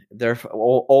 right? They're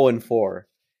 0-4.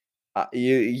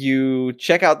 You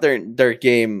check out their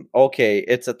game. Okay,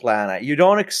 it's Atlanta. You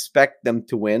don't expect them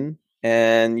to win,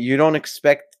 and you don't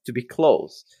expect to be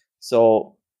close.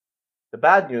 So the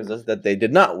bad news is that they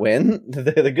did not win.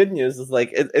 The good news is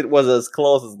it was as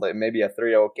close as maybe a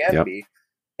 3-0 can be.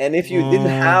 And if you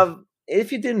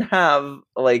didn't have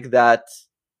like that,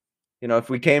 if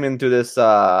we came into this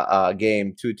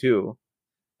game 2-2.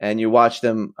 And you watch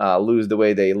them lose the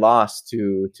way they lost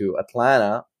to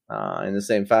Atlanta in the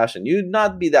same fashion, you'd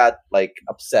not be that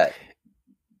upset.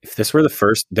 If this were their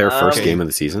first game of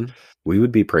the season, we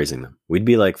would be praising them. We'd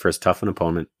be like, for as tough an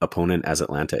opponent as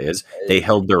Atlanta is, they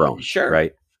held their own. Sure,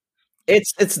 right?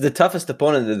 It's the toughest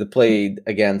opponent that they played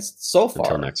against so far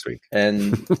until next week.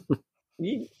 And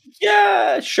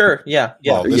yeah, sure, yeah,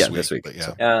 well, this week.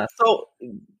 So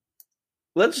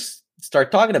let's just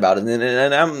start talking about it,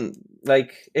 and I'm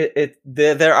like,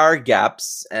 there are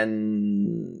gaps,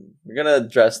 and we're gonna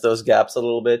address those gaps a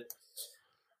little bit.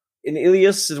 In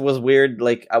Ilias, it was weird.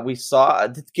 We saw,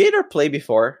 did Gator play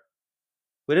before?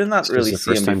 We did not really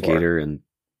see him before. Gator, and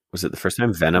was it the first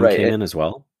time Venom came in as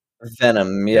well?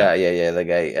 Venom, yeah. The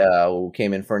guy who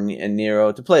came in for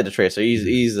Nero to play the Tracer.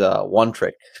 He's one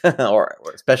trick or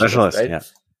specialist, right? Yeah.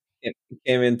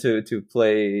 came in to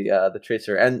play the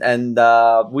Tracer, and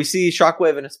we see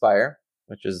Shockwave and Aspire,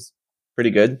 which is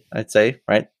pretty good, I'd say,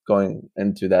 right? Going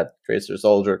into that Tracer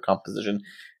Soldier composition,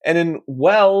 and in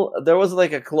there was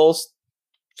like a close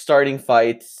starting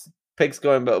fight, picks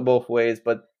going both ways,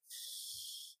 but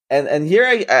and here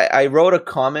I wrote a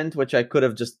comment which I could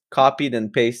have just copied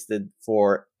and pasted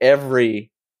for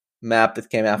every map that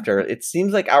came after. It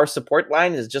seems like our support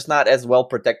line is just not as well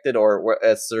protected or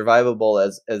as survivable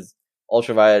as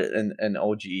Ultraviolet and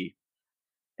OGE.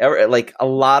 Like a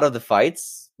lot of the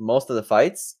fights, most of the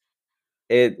fights,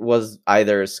 it was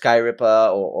either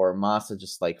Skyripa or Masa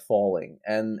just like falling,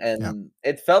 and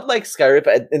it felt like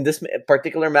Skyripa in this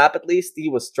particular map, at least, he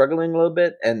was struggling a little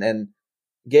bit, and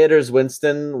Gator's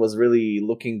Winston was really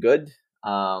looking good.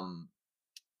 Then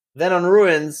on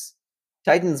Ruins,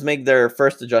 Titans make their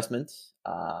first adjustment.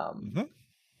 False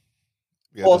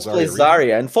plays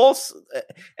Zarya, and False,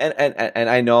 and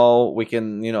I know we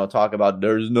can talk about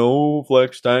there's no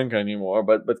flex tank anymore,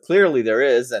 but clearly there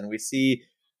is, and we see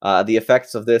the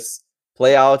effects of this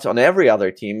play out on every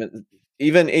other team,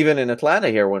 even in Atlanta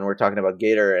here when we're talking about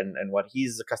Gator and what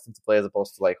he's accustomed to play as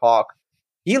opposed to like Hawk.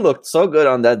 He looked so good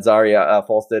on that Zarya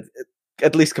False did,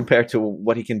 at least compared to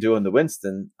what he can do in the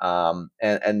Winston.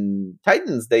 And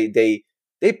Titans, they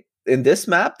in this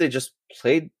map they just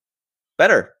played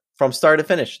better from start to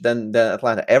finish than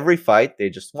Atlanta. Every fight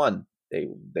they just won.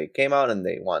 They came out and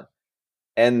they won.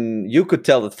 And you could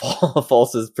tell that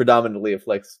False is predominantly a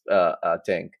flex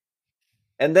tank.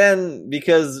 And then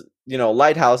because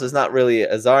Lighthouse is not really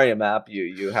a Zarya map,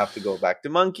 you have to go back to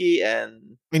Monkey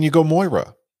and you go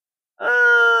Moira.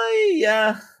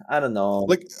 Yeah, I don't know.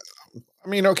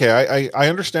 Okay, I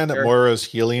understand that Moira's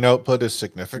healing output is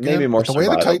significant. Maybe more the way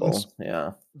the Titans,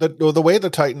 the way the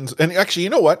Titans, and actually, you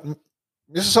know what?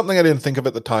 This is something I didn't think of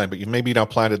at the time, but you maybe now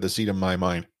planted the seed in my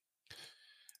mind.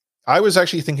 I was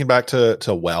actually thinking back to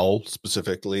Well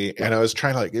specifically, and I was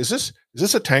trying to is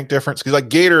this a tank difference? Because like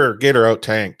Gator out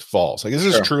tanked False. Like, is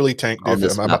this truly tank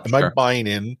difference? Am I buying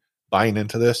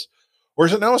into this, or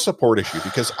is it now a support issue?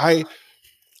 Because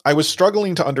I was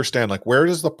struggling to understand where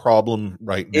is the problem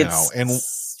right now, and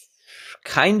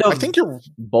kind of I think you're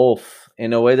both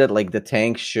in a way that the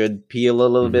tank should peel a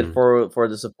little bit for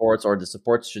the supports, or the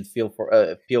supports should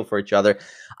peel for each other.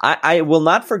 I will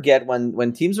not forget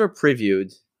when teams were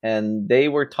previewed and they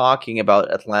were talking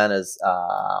about Atlanta's.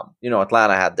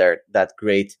 Atlanta had that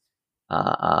great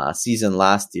season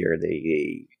last year.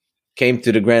 They came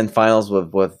to the grand finals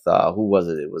with who was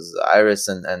it? It was Iris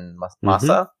and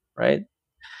Masa, right?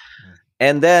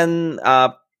 And then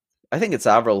I think it's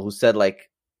Avril who said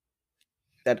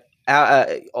that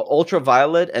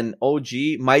Ultraviolet and OG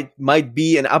might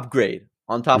be an upgrade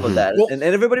on top of that. Well, and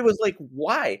everybody was like,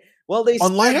 why? Well,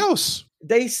 Lighthouse.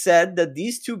 They said that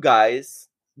these two guys,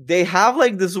 they have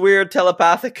this weird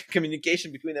telepathic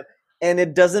communication between them. And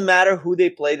it doesn't matter who they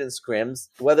played in scrims,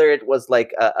 whether it was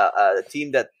a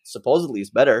team that supposedly is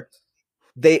better.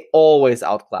 They always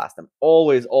outclassed them.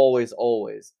 Always.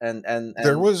 And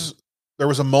there was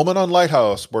a moment on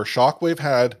Lighthouse where Shockwave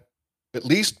had at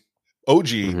least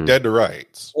OG dead to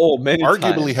rights. Oh, many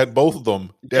arguably times. Had both of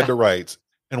them dead to rights.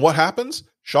 And what happens?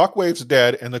 Shockwave's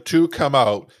dead, and the two come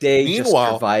out. They just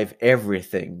survive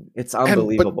everything. It's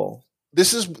unbelievable.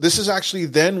 This is actually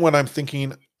then when I'm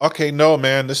thinking, okay, no,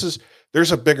 man,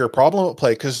 there's a bigger problem at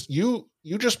play, because you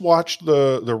just watched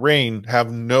the Reign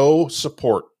have no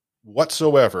support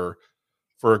whatsoever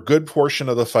for a good portion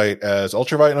of the fight as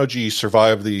Ultraviolet and OG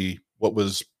survived what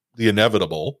was the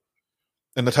inevitable,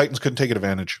 and the Titans couldn't take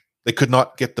advantage. They could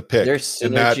not get the pick. Their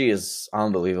synergy is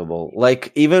unbelievable.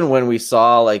 Even when we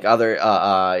saw other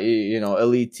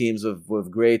elite teams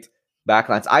with great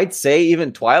backlines, I'd say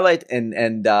even Twilight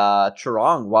and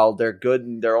Charong, while they're good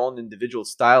in their own individual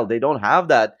style, they don't have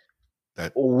that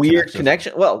weird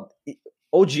connection. Well,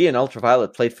 OG and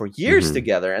Ultraviolet played for years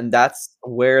together, and that's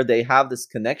where they have this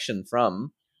connection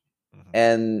from.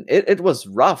 And it was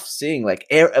rough seeing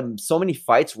so many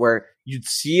fights where you'd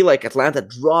see Atlanta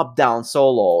drop down so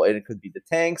low, and it could be the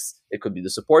tanks, it could be the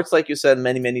supports, like you said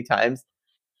many times,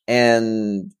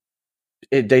 and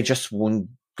they just wouldn't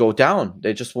go down.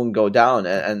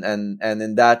 And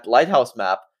in that Lighthouse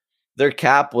map, their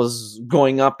cap was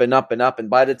going up and up and up, and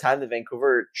by the time the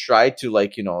Vancouver tried to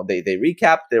they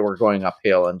recapped, they were going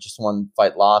uphill, and just one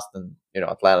fight lost, and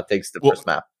Atlanta takes the first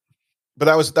map. But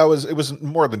it was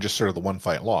more than just sort of the one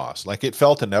fight loss. It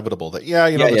felt inevitable that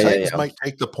the Titans might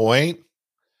take the point,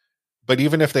 but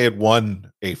even if they had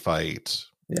won a fight,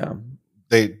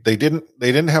 they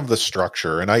didn't have the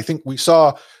structure. And I think we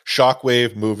saw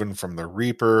Shockwave moving from the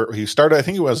Reaper. He started, I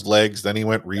think it was legs, then he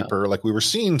went Reaper. We were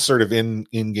seeing sort of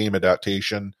in-game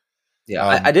adaptation. Yeah,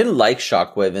 I didn't like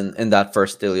Shockwave in that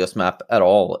first Stelios map at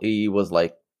all. He was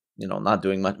like, not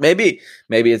doing much. Maybe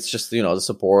it's just the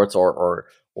supports or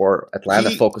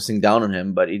Atlanta focusing down on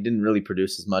him, but he didn't really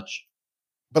produce as much.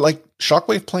 But like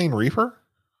Shockwave playing Reaper,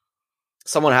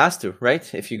 someone has to,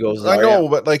 right? If you go Zarya. I know,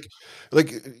 but like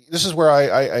this is where I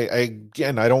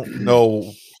again, I don't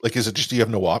know. Like, is it just you have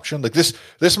no option? Like this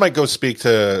might go speak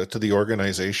to the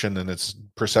organization and its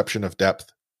perception of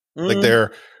depth. Like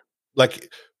they're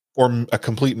like, or a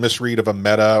complete misread of a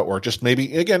meta, or just maybe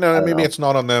maybe it's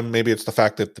not on them. Maybe it's the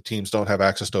fact that the teams don't have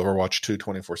access to Overwatch 2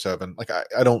 24/7. Like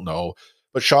I don't know.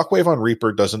 But Shockwave on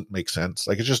Reaper doesn't make sense.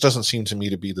 Like, it just doesn't seem to me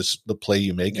to be the play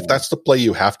you make. Yeah. If that's the play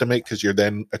you have to make, because you're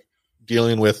then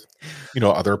dealing with,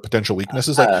 other potential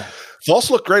weaknesses. Like,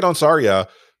 False looked great on Zarya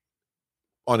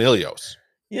on Ilios.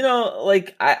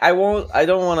 Like, I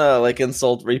don't want to, like,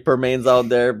 insult Reaper mains out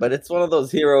there, but it's one of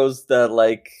those heroes that,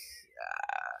 like,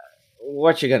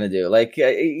 what you gonna do? Like,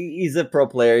 he's a pro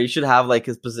player. You should have, like,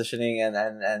 his positioning and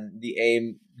the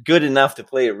aim good enough to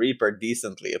play Reaper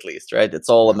decently, at least, right? It's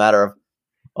all a matter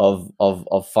of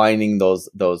finding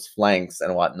those flanks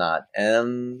and whatnot,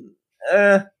 and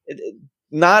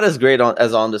not as great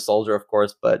as on the Soldier, of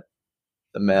course, but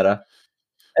the meta.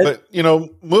 But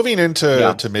moving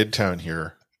into to Midtown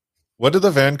here, what do the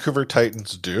Vancouver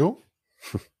Titans do?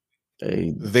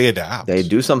 They adapt. They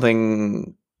do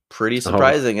something pretty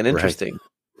surprising and interesting.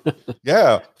 Right.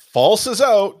 Yeah, False is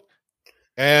out.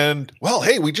 And, well,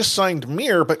 hey, we just signed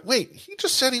Mir, but wait, he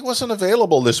just said he wasn't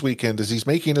available this weekend as he's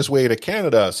making his way to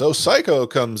Canada. So Psycho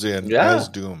comes in as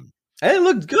Doom. And it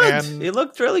looked good. It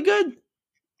looked really good.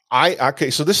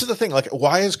 So this is the thing. Like,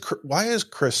 why is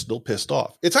Chris still pissed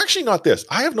off? It's actually not this.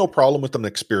 I have no problem with them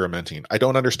experimenting. I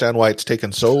don't understand why it's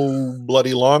taken so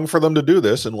bloody long for them to do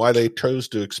this, and why they chose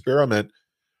to experiment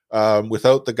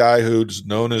without the guy who's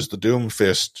known as the Doom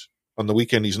Fist. On the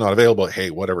weekend, he's not available.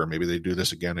 Hey, whatever. Maybe they do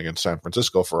this again against San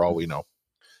Francisco for all we know.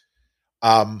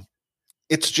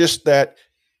 It's just that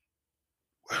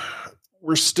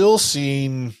we're still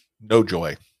seeing no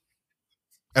joy.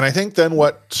 And I think then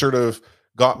what sort of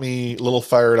got me a little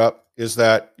fired up is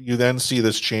that you then see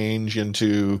this change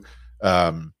into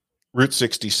Route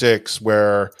 66,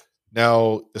 where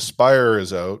now Aspire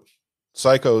is out,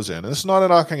 Psycho's in. And this is not a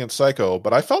knock against Psycho,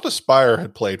 but I felt Aspire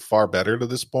had played far better to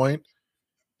this point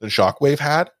than Shockwave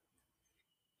had.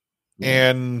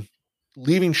 And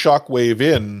leaving Shockwave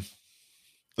in,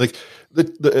 like I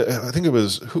think it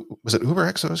was it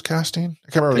UberX that was casting?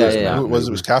 I can't remember who it was.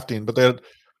 It was casting, but they had,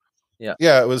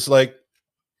 it was like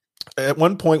at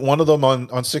one point one of them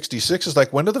on 66 is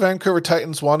like, when do the Vancouver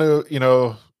Titans want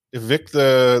to evict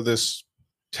this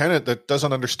tenant that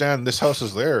doesn't understand this house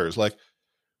is theirs? Like,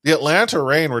 the Atlanta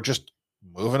Reign were just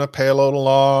moving a payload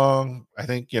along. I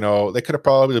think, they could have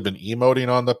probably been emoting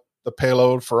on the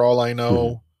payload for all I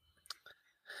know.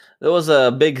 There was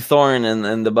a big thorn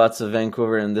in the butts of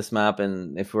Vancouver in this map,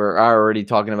 and if we're already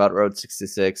talking about Road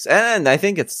 66, and I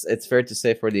think it's fair to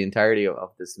say for the entirety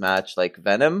of this match, like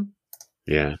Venom,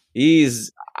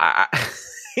 he's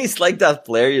like that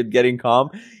player you'd get in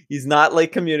comp. He's not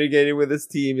like communicating with his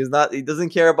team. He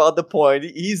doesn't care about the point.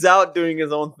 He's out doing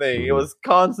his own thing. He was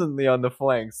constantly on the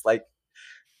flanks. Like,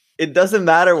 it doesn't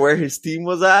matter where his team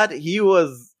was at. He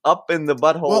was up in the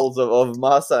buttholes of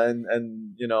Masa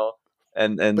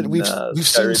and but we've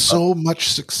seen so much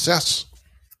success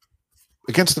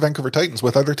against the Vancouver Titans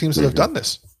with other teams that have done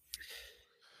this.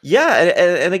 Yeah,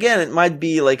 and again, it might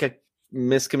be like a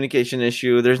miscommunication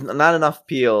issue. There's not enough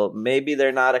peel. Maybe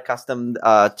they're not accustomed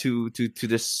to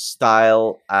this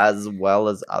style as well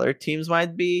as other teams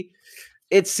might be.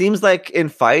 It seems like in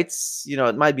fights,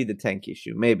 it might be the tank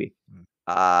issue. Maybe.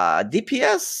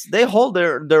 DPS, they hold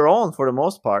their own for the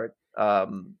most part.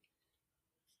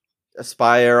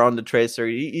 Aspire on the Tracer,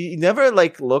 he never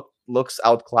like looks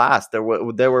outclassed. There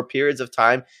were periods of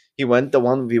time he went the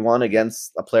 1v1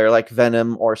 against a player like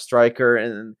Venom or Striker,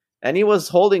 and he was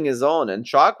holding his own. And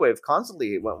Shockwave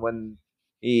constantly when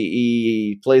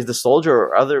he plays the Soldier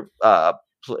or other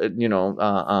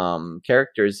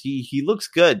characters, he looks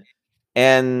good.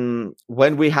 And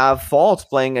when we have Fault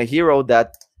playing a hero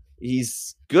that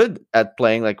he's good at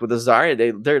playing, like with the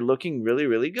Zarya, they're looking really,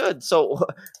 really good. So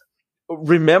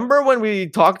remember when we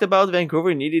talked about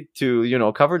Vancouver needed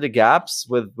to, cover the gaps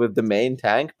with the main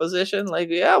tank position? Like,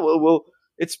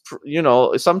 it's,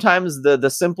 sometimes the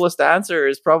simplest answer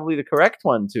is probably the correct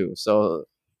one too. So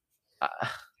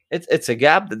it's a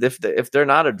gap that if they're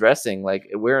not addressing, like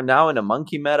we're now in a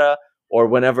monkey meta, or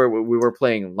whenever we were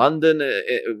playing London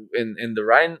in the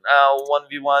Rhine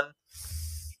 1v1,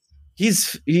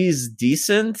 he's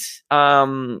decent.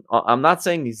 I'm not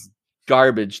saying he's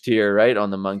garbage tier, right,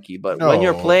 on the monkey. But when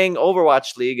you're No. playing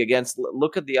Overwatch League against,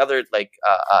 look at the other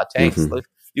tanks. Mhm. Look,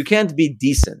 you can't be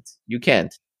decent. You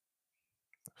can't.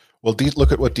 Well,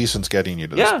 look at what Decent's getting you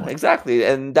to this Yeah, point. exactly,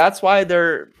 and that's why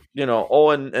they're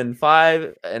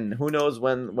 0-5, and who knows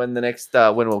when the next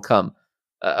win will come.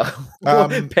 Paris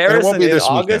won't be in this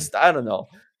August. I don't know.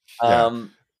 Yeah.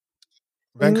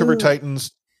 Vancouver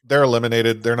Titans, they're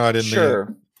eliminated. They're not in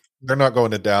Sure. They're not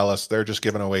going to Dallas. They're just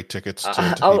giving away tickets to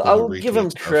people I'll who give retweet them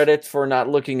stuff. credit for not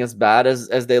looking as bad as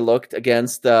they looked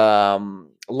against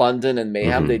London and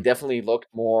Mayhem. Mhm. They definitely looked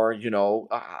more,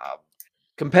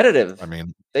 competitive. I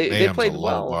mean, They Mayhem's played a low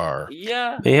well. bar.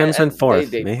 Yeah, Mayhem's been and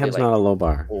fourth. they Mayhem's played not a low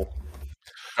bar.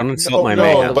 Don't insult my no,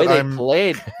 Mayhem. The way but they I'm-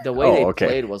 played,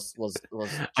 okay. was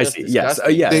I just see. Yes.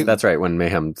 disgusting. Yes, that's right. When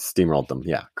Mayhem steamrolled them.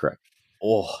 Yeah, correct.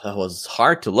 Oh, that was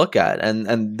hard to look at,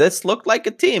 and this looked like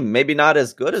a team. Maybe not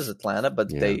as good as Atlanta,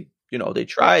 but Yeah. they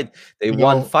tried. They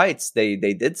won fights. They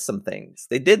did some things.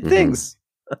 They did Mhm. things.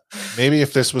 Maybe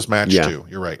if this was match Yeah. 2,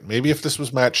 you're right. Maybe if this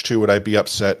was match 2, would I be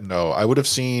upset? No, I would have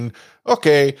seen,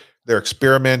 okay, they're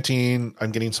experimenting.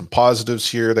 I'm getting some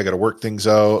positives here. They got to work things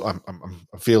out. I'm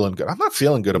feeling good. I'm not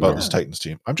feeling good about this Titans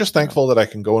team. I'm just thankful that I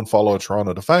can go and follow a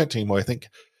Toronto Defiant team who I think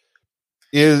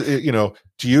is,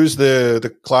 to use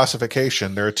the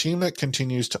classification, they're a team that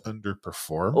continues to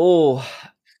underperform. Oh,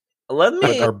 let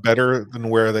But me. are better than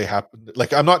where they happen.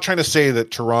 Like, I'm not trying to say that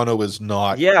Toronto is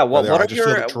not. Yeah, where what they are. I are just feel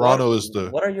your that Toronto is the.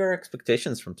 what are your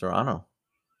expectations from Toronto?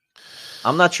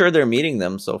 I'm not sure they're meeting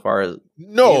them so far. Either.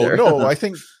 No, I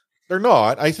think they're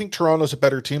not. I think Toronto's a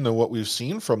better team than what we've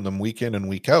seen from them week in and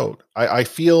week out. I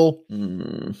feel.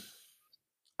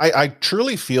 I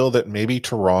truly feel that maybe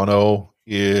Toronto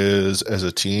is, as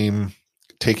a team,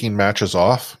 taking matches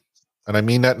off, and I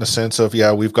mean that in the sense of,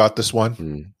 we've got this one.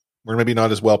 Mm. We're maybe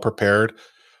not as well prepared.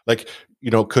 Like,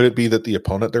 could it be that the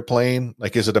opponent they're playing,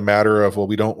 like, is it a matter of,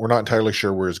 we're not entirely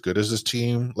sure we're as good as this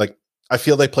team? Like, I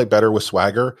feel they play better with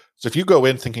swagger. So if you go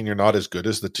in thinking you're not as good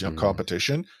as the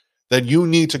competition, then you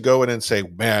need to go in and say,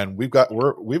 man, we've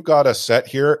got a set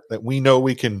here that we know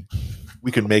we can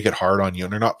make it hard on you.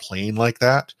 And they're not playing like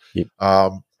that. Yep.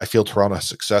 I feel Toronto has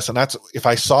success. And that's, if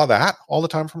I saw that all the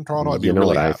time from Toronto, I'd be really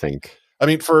what happy. I think. I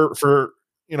mean, for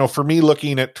me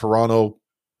looking at Toronto,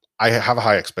 I have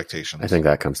high expectations. I think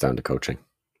that comes down to coaching.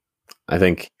 I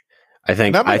think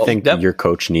your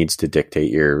coach needs to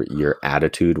dictate your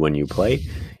attitude when you play.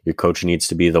 Your coach needs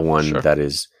to be the one that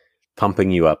is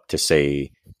pumping you up to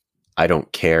say, I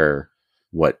don't care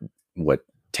what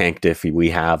tank diff we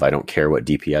have. I don't care what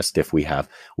DPS diff we have.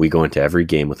 We go into every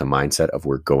game with a mindset of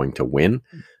we're going to win,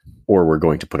 or we're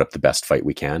going to put up the best fight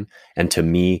we can. And to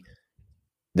me,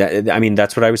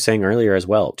 that's what I was saying earlier as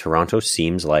well. Toronto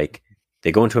seems like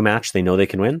they go into a match, they know they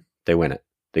can win, they win it.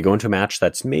 They go into a match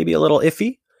that's maybe a little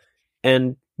iffy,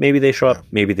 and maybe they show up,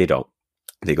 maybe they don't.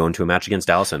 They go into a match against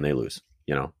Dallas and they lose.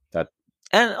 That.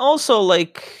 And also,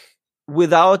 like,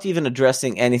 without even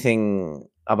addressing anything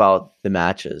about the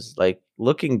matches, like,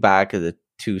 looking back at the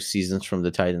 2 seasons from the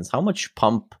Titans, how much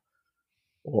pump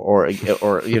or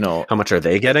how much are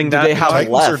they getting? Do they have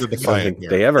Titans left? are the I don't Defiant think here.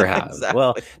 they ever have. Exactly.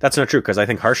 Well, that's not true, because I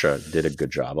think Harsha did a good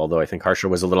job. Although I think Harsha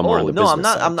was a little more on the no, business I'm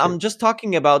not. side, I'm too. just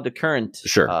talking about the current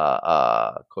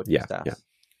coaching staff. Yeah.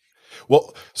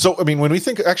 Well, so I mean, when we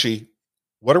think, actually,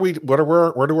 where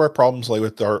do our problems lay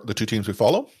with the 2 teams we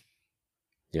follow?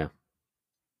 Yeah.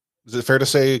 Is it fair to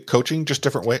say coaching, just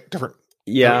different?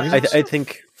 Yeah, reasons? I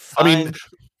think. I mean,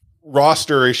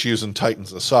 roster issues and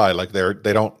Titans aside, like they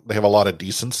have a lot of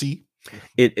decency.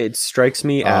 It strikes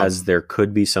me as there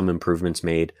could be some improvements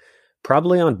made,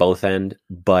 probably on both end,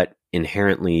 but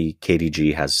inherently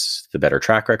KDG has the better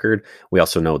track record. We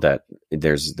also know that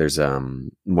there's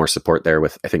more support there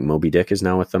with, I think Moby Dick is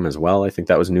now with them as well. I think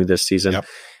that was new this season. Yep.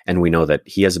 And we know that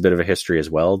he has a bit of a history as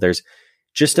well. There's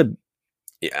just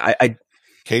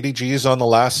KDG is on the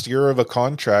last year of a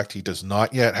contract. He does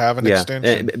not yet have an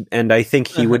extension. and I think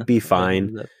he would be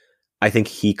fine. I think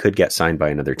he could get signed by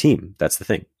another team. That's the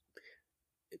thing,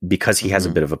 because he has a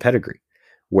bit of a pedigree.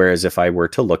 Whereas if I were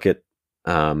to look at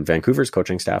Vancouver's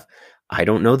coaching staff, I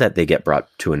don't know that they get brought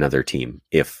to another team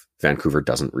if Vancouver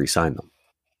doesn't re-sign them.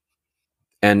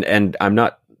 And I'm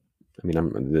not. I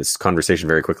mean, this conversation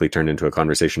very quickly turned into a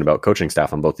conversation about coaching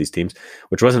staff on both these teams,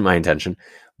 which wasn't my intention.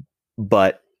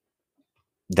 But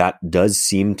that does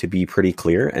seem to be pretty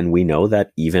clear, and we know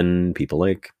that even people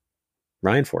like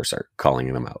Ryan Force are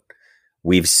calling them out.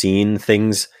 We've seen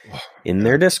things in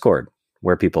their Discord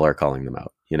where people are calling them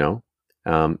out,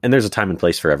 and there's a time and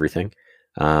place for everything.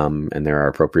 And there are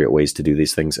appropriate ways to do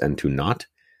these things and to not.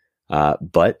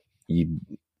 But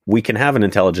we can have an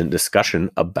intelligent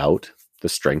discussion about the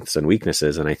strengths and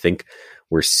weaknesses. And I think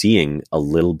we're seeing a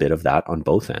little bit of that on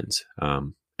both ends.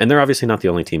 And they're obviously not the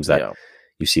only teams that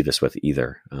you see this with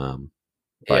either.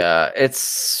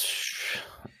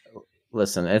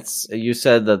 Listen, you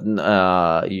said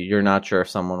that you're not sure if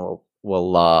someone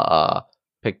will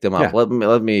pick them up. Let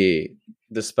me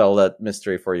dispel that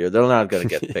mystery for you. They're not going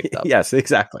to get picked up. Yes,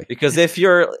 exactly. Because if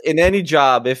you're in any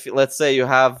job, if let's say you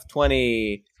have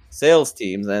 20 sales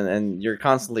teams and you're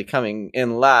constantly coming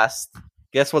in last,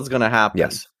 guess what's going to happen?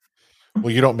 Yes.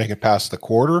 Well, you don't make it past the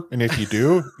quarter, and if you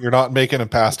do, you're not making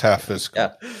it past half fiscal.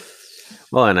 Yeah.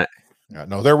 Well,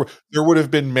 no, there would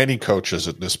have been many coaches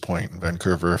at this point in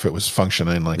Vancouver if it was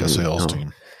functioning like a sales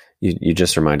team. You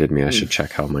just reminded me I should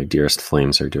check how my dearest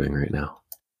Flames are doing right now.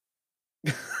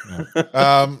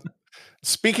 Yeah.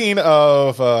 Speaking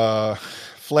of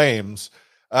Flames,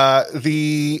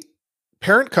 the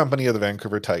parent company of the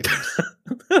Vancouver Titans.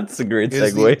 That's a great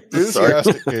segue.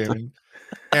 Enthusiastic Gaming,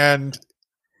 and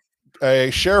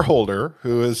a shareholder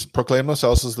who has proclaimed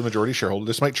themselves as the majority shareholder.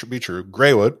 This might be true.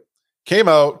 Greywood came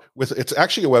out with, it's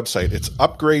actually a website. It's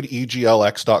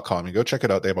upgradeeglx.com. You go check it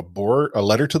out. They have a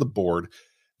letter to the board.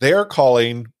 They are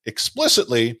calling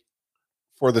explicitly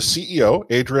for the CEO,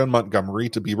 Adrian Montgomery,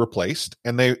 to be replaced,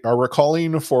 and they are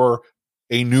calling for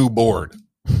a new board.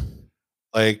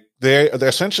 Like they're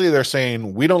essentially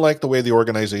saying, we don't like the way the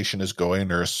organization is going.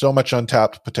 There is so much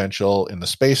untapped potential in the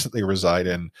space that they reside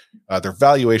in. Their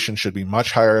valuation should be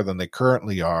much higher than they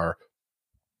currently are.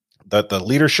 That the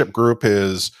leadership group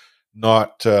is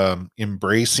not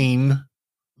embracing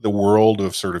the world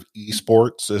of sort of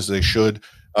esports as they should.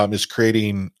 Is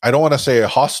creating, I don't want to say a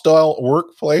hostile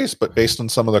workplace, but based on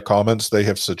some of the comments they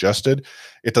have suggested,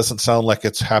 it doesn't sound like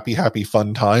it's happy,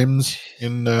 fun times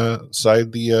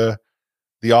inside the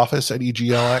office at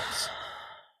EGLX.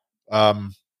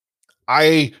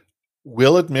 I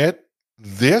will admit,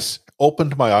 this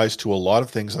opened my eyes to a lot of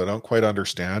things I don't quite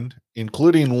understand,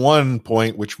 including one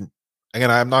point, which,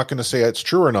 again, I'm not going to say it's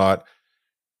true or not.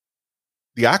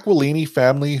 The Aquilini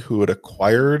family, who had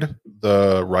acquired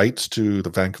the rights to the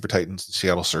Vancouver Titans and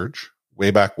Seattle Surge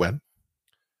way back when,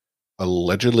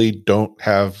 allegedly don't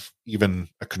have even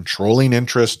a controlling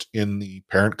interest in the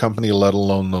parent company, let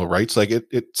alone the rights. Like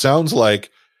it sounds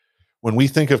like when we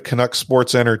think of Canucks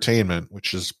Sports Entertainment,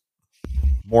 which is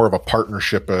more of a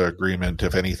partnership agreement,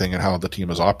 if anything, in how the team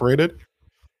is operated,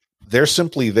 they're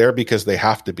simply there because they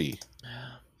have to be.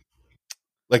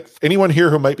 Like anyone here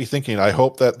who might be thinking, I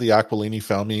hope that the Aquilini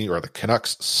family or the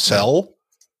Canucks sell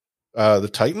the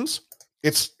Titans.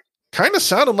 It's kind of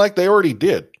sounded like they already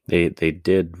did. They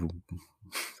did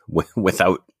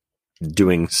without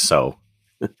doing so.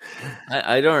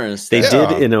 I don't understand. They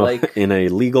did in a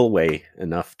legal way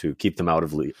enough to keep them out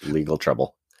of legal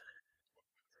trouble.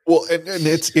 Well, and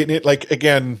it's in it. Like,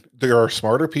 again, there are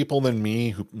smarter people than me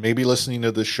who may be listening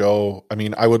to the show. I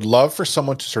mean, I would love for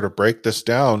someone to sort of break this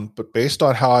down, but based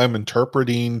on how I'm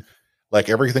interpreting, like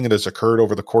everything that has occurred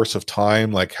over the course of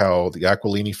time, like how the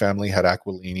Aquilini family had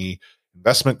Aquilini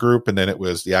Investment Group, and then it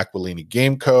was the Aquilini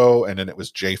Game Co., and then it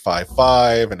was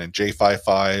J55, and then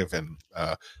J55, and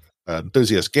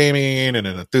Enthusiast Gaming, and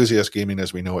then Enthusiast Gaming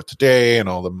as we know it today, and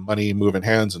all the money moving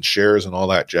hands and shares and all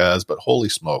that jazz. But holy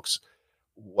smokes,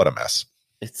 what a mess.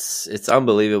 It's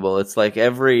unbelievable. It's like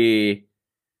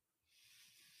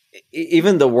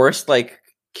even the worst like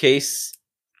case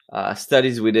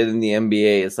studies we did in the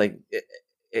NBA, it's like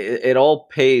it all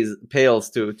pales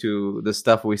to the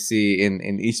stuff we see in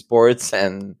esports,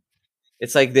 and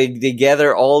it's like they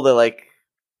gather all the like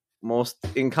most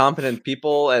incompetent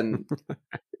people, and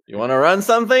you want to run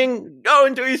something, go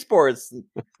into esports.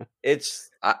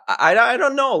 It's I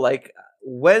don't know, like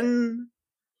when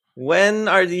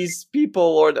are these people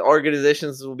or the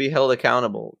organizations will be held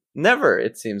accountable? Never,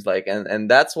 it seems like, and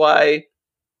that's why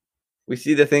we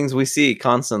see the things we see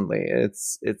constantly.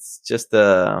 It's just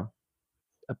a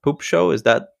poop show. Is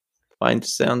that fine to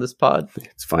say on this pod?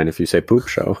 It's fine if you say poop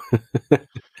show.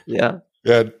 Yeah.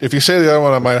 If you say the other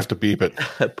one, I might have to beep it.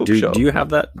 Do you have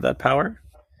that power?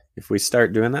 If we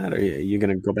start doing that, are you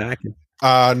going to go back?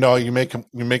 No, you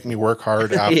make me work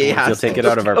hard. Afterwards. You'll take it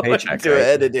out of our paycheck. Do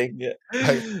editing.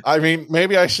 Yeah. I mean,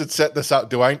 maybe I should set this out.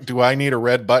 Do I need a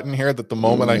red button here that the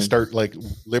moment I start like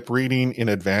lip reading in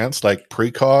advance, like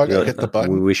precog, I hit the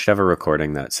button? We should have a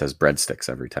recording that says breadsticks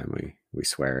every time we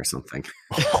swear or something.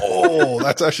 Oh,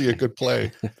 that's actually a good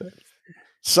play.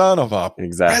 Son of a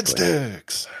exactly.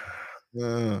 breadsticks.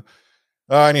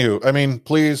 Anywho, I mean,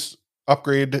 please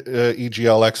upgrade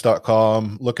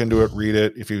eglx.com, look into it, read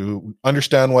it. If you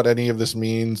understand what any of this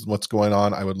means, what's going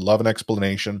on, I would love an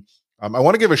explanation. I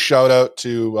want to give a shout out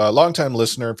to a longtime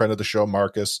listener and friend of the show,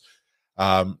 Marcus.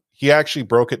 He actually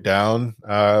broke it down,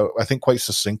 I think quite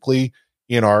succinctly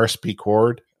in RSP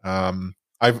Cord.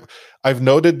 I've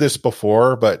noted this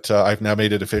before, but I've now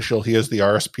made it official. He has the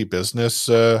RSP business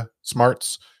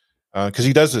smarts because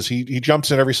he does this. He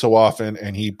jumps in every so often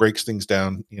and he breaks things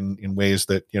down in ways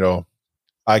that,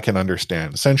 I can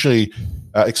understand. Essentially,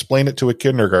 explain it to a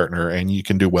kindergartner and you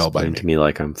can do well Explain by to me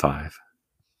like I'm 5.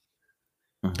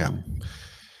 Yeah.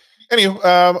 Anyway,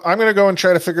 I'm going to go and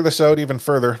try to figure this out even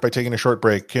further by taking a short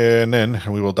break, and then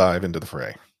we will dive into the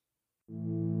fray.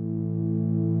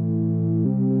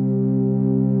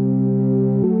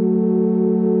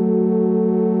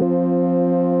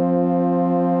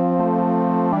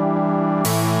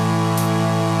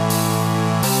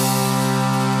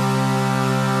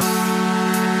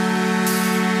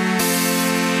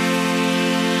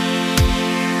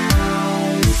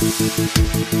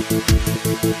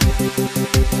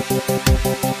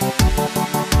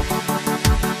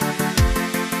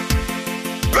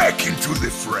 Back into the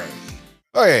fray.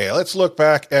 Okay, let's look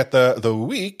back at the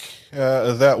week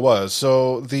that was.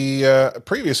 So the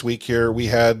previous week here, we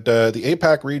had the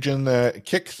APAC region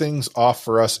kick things off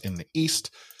for us in the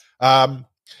East. And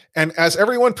as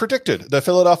everyone predicted, the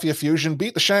Philadelphia Fusion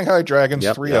beat the Shanghai Dragons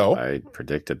 3-0. I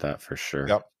predicted that for sure.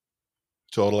 Yep,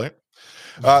 totally.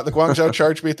 The Guangzhou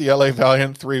Charge beat the LA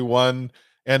Valiant 3-1.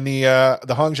 And the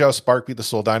Hangzhou Spark beat the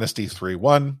Seoul Dynasty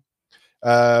 3-1.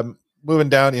 Moving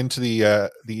down into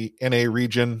the NA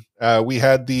region, we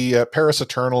had the Paris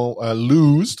Eternal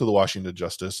lose to the Washington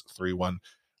Justice 3-1.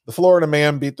 The Florida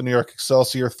Man beat the New York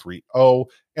Excelsior 3-0.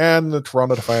 And the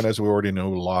Toronto Defiant, as we already know,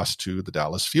 lost to the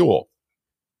Dallas Fuel.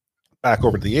 Back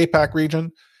over to the APAC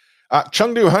region.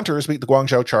 Chengdu Hunters beat the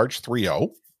Guangzhou Charge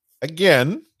 3-0.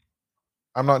 Again,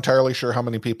 I'm not entirely sure how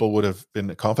many people would have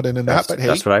been confident in that, but hey,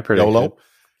 that's what I predicted. YOLO.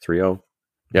 3-0.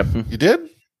 Yep. You did?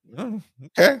 Oh,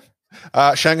 okay.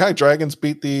 Shanghai Dragons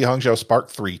beat the Hangzhou Spark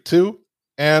 3-2,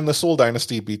 and the Seoul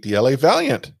Dynasty beat the LA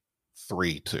Valiant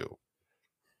 3-2.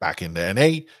 Back into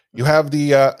NA, you have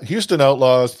the Houston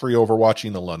Outlaws 3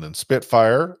 overwatching the London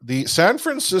Spitfire, the San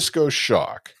Francisco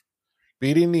Shock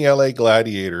beating the LA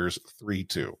Gladiators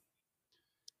 3-2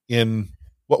 in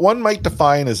what one might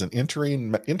define as an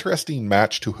interesting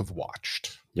match to have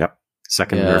watched. Yep.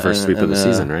 Second reverse sweep of the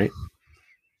season, right?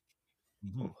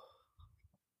 Mm-hmm.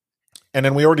 And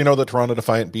then we already know that Toronto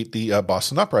Defiant beat the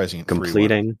Boston Uprising.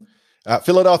 Completing.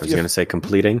 Philadelphia. I was going to say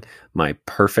completing my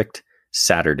perfect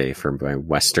Saturday for my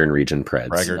Western Region Preds.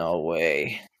 Braggart. No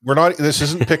way. We're not. This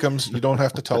isn't Pick'ems. You don't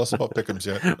have to tell us about Pick'ems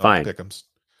yet. Fine. Pick'ems.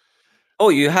 Oh,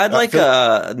 you had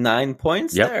 9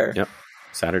 points there. Yep.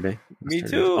 Saturday. Me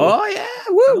Saturday. too. Oh yeah.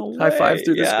 Woo! No High five way.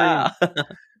 through the screen.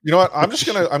 You know what?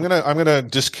 I'm gonna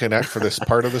disconnect for this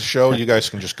part of the show. You guys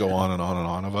can just go on and on and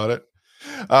on about it.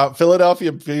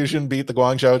 Philadelphia Fusion beat the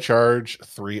Guangzhou Charge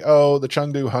 3-0. The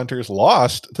Chengdu Hunters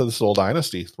lost to the Seoul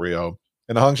Dynasty 3-0.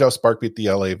 And the Hangzhou Spark beat the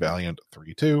LA Valiant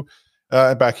 3-2.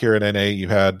 And back here in NA, you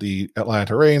had the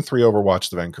Atlanta Reign 3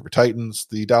 overwatch the Vancouver Titans.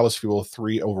 The Dallas Fuel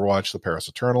 3 overwatch the Paris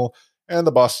Eternal. And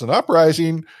the Boston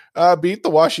Uprising beat the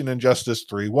Washington Justice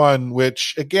 3-1,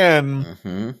 which, again,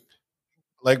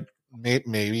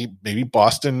 maybe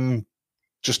Boston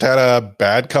just had a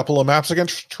bad couple of maps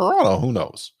against Toronto. Who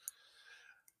knows?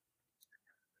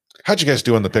 How'd you guys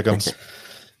do in the Pick'ems?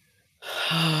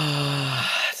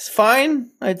 It's fine,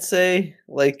 I'd say.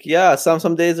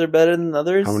 Some days are better than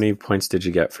others. How many points did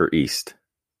you get for East?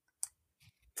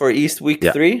 For East week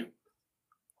 3?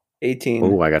 18.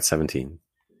 Oh, I got 17.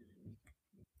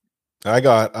 I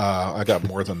got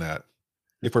more than that.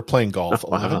 If we're playing golf,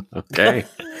 11. Okay.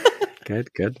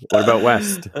 Good. What about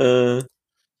West? I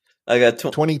got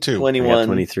 22. 21. I got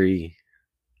 23.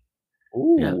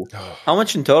 Ooh. Yeah. How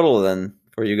much in total then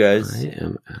for you guys? I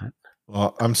am at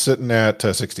Well, I'm sitting at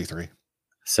 63.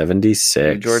 76.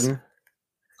 You, Jordan?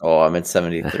 Oh, I'm at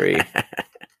 73.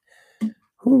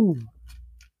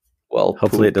 Well,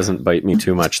 hopefully it doesn't bite me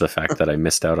too much, the fact that I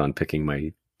missed out on picking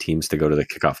my teams to go to the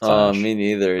kickoff clash. Me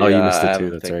neither. Oh, yeah, you missed it I too. haven't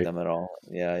That's picked right. them at all.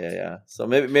 Yeah. So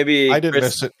maybe I didn't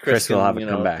miss it. Chris will have can,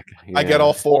 a comeback. I get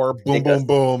all 4, boom, Take us-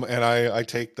 boom, boom, and I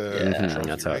take the. Yeah, trophy,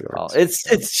 that's how it right? works.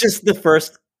 It's just the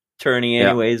first tourney,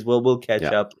 anyways. We'll catch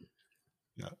up.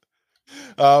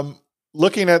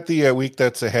 Looking at the week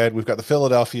that's ahead, we've got the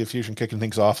Philadelphia Fusion kicking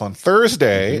things off on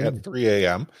Thursday at 3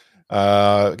 a.m.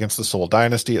 Against the Seoul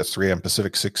Dynasty at 3 a.m.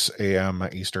 Pacific, 6 a.m.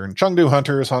 Eastern. Chengdu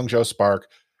Hunters, Hangzhou Spark,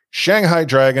 Shanghai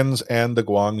Dragons, and the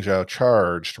Guangzhou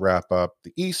Charge to wrap up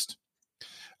the East.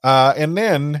 And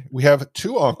then we have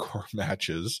 2 encore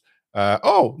matches. I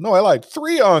lied.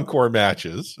 3 encore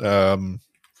matches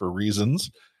for reasons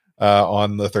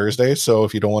on the Thursday. So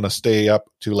if you don't want to stay up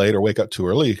too late or wake up too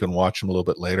early, you can watch them a little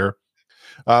bit later.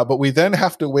 But we then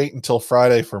have to wait until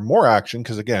Friday for more action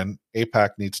because, again,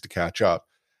 APAC needs to catch up.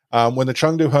 When the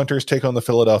Chengdu Hunters take on the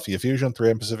Philadelphia Fusion, 3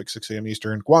 a.m. Pacific, 6 a.m.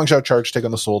 Eastern. Guangzhou Charge take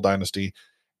on the Seoul Dynasty.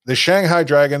 The Shanghai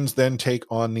Dragons then take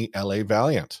on the LA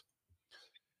Valiant.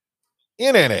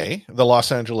 In NA, the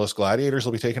Los Angeles Gladiators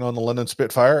will be taking on the London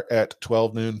Spitfire at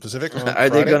 12 noon Pacific. Are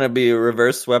they going to be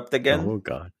reverse swept again? Oh,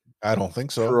 God. I don't think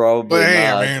so. Probably But hey,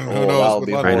 not. I mean, who knows?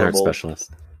 Reinhardt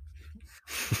specialist.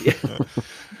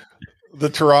 The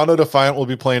Toronto Defiant will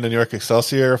be playing the New York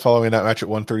Excelsior following that match at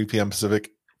 1:30 p.m. Pacific,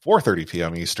 4:30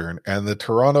 p.m. Eastern. And the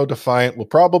Toronto Defiant will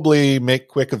probably make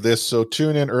quick of this, so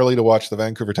tune in early to watch the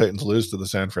Vancouver Titans lose to the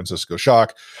San Francisco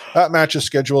Shock. That match is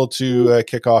scheduled to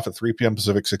kick off at 3 p.m.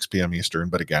 Pacific, 6 p.m. Eastern,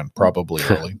 but again, probably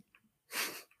early.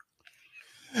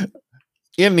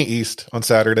 In the East, on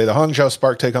Saturday, the Hangzhou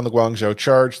Spark take on the Guangzhou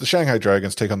Charge, the Shanghai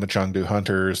Dragons take on the Chengdu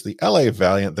Hunters, the LA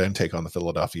Valiant then take on the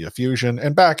Philadelphia Fusion,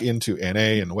 and back into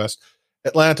NA in the West,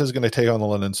 Atlanta is going to take on the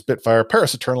London Spitfire,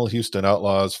 Paris Eternal, Houston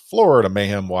Outlaws, Florida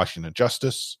Mayhem, Washington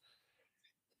Justice.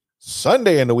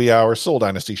 Sunday in the wee hour, Seoul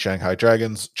Dynasty, Shanghai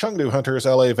Dragons, Chengdu Hunters,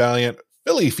 LA Valiant,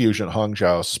 Philly Fusion,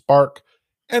 Hangzhou Spark,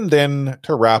 and then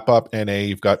to wrap up NA,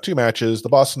 you've got 2 matches, the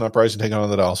Boston Uprising taking on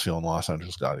the Dallas Fuel and Los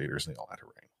Angeles Gladiators in the All-Nighter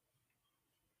Ring.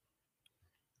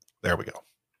 There we go.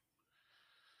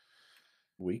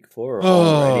 Week 4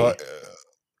 already.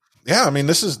 Yeah, I mean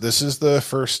this is the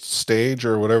first stage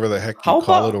or whatever the heck you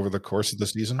call it over the course of the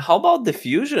season. How about the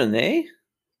Fusion, eh?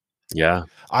 Yeah,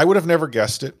 I would have never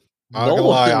guessed it. I'm not gonna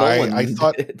lie.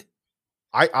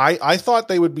 I thought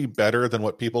they would be better than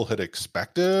what people had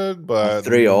expected, but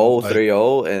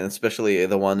 3-0, and especially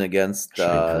the one against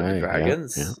the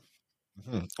Dragons.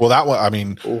 Yeah. Well, that one, I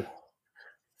mean,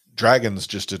 Dragons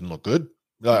just didn't look good.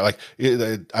 I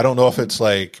don't know if it's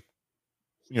like,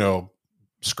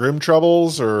 scrim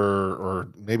troubles or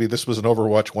maybe this was an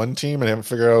Overwatch 1 team and haven't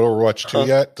figured out Overwatch 2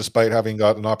 yet, despite having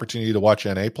got an opportunity to watch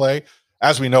NA play.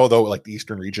 As we know, though, like the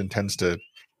Eastern region tends to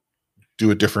do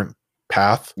a different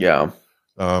path. Yeah.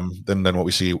 Than what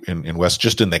we see in West,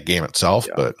 just in the game itself.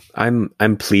 Yeah. But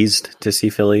I'm pleased to see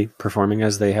Philly performing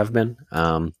as they have been.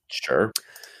 Sure.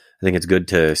 I think it's good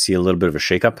to see a little bit of a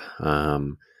shakeup,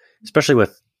 especially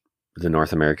with the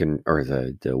North American or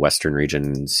the Western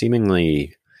region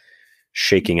seemingly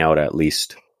shaking out at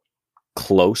least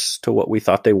close to what we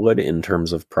thought they would in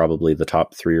terms of probably the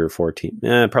top 3 or 4 teams.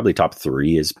 Probably top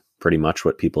 3 is pretty much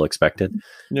what people expected.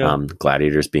 Yeah.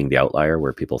 Gladiators being the outlier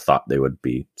where people thought they would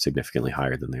be significantly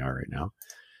higher than they are right now.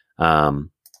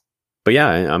 But yeah,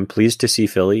 I'm pleased to see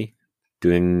Philly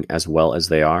doing as well as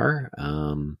they are.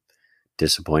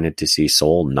 Disappointed to see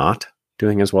Seoul not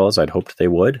doing as well as I'd hoped they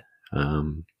would.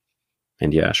 And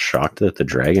yeah, shocked that the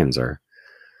Dragons are,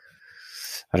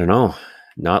 I don't know,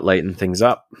 not lighting things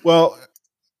up. Well,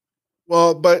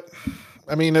 but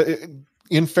I mean,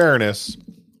 in fairness,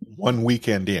 1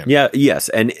 weekend in. Yeah, yes.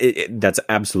 And that's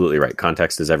absolutely right.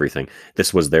 Context is everything.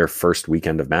 This was their first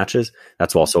weekend of matches.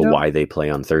 That's also why they play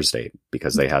on Thursday,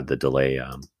 because they had the delay,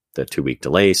 the 2-week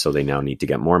delay. So they now need to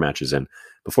get more matches in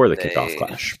before the kickoff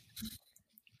clash.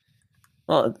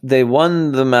 Well, they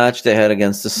won the match they had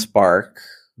against the Spark,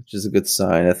 which is a good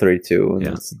sign at 3-2.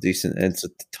 Yeah. It's decent. It's a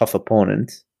tough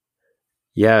opponent.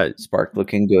 Yeah. Spark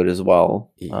looking good as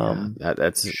well. Yeah,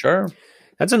 that's sure.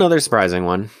 That's another surprising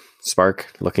one.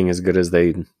 Spark looking as good as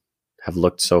they have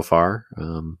looked so far.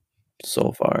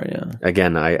 So far, yeah.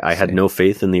 Again, I had no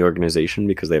faith in the organization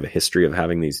because they have a history of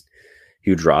having these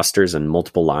huge rosters and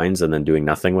multiple lines and then doing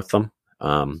nothing with them.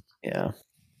 Yeah.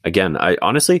 Again,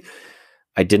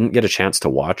 I didn't get a chance to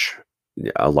watch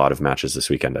a lot of matches this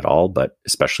weekend at all, but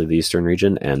especially the Eastern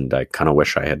region. And I kind of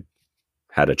wish I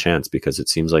had a chance because it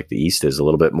seems like the East is a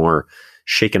little bit more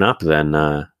shaken up than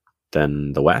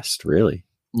the West, really.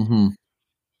 Mm-hmm.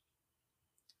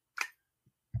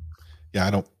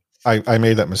 Yeah, I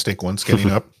made that mistake once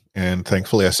getting up, and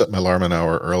thankfully I set my alarm an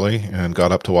hour early and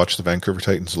got up to watch the Vancouver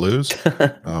Titans lose.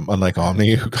 Unlike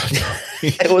Omni, who got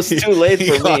it was too late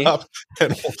for me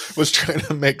and was trying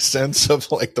to make sense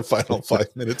of like the final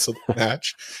 5 minutes of the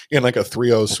match in like a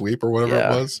 3-0 sweep or whatever it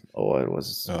was. Oh, it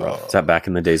was rough. Is that back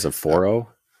in the days of 4-0?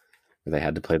 Where they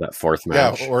had to play that fourth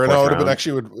match. Yeah, or no, it would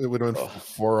actually it would have been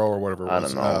 4-0 or whatever it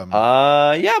was. I don't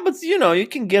know. Yeah, but you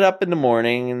can get up in the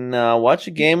morning and watch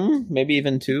a game, maybe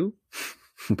even 2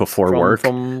 before work.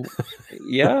 With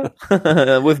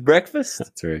breakfast.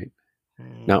 That's right.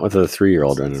 Not with a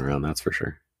 3-year-old running around, that's for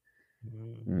sure.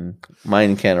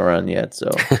 Mine can't run yet,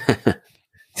 so.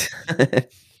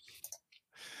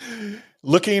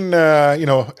 Looking,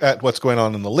 at what's going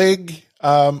on in the league,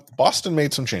 Boston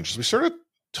made some changes. We sort of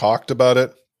talked about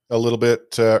it a little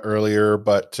bit earlier,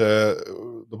 but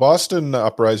the Boston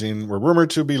Uprising were rumored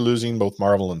to be losing both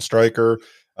Marvel and Stryker.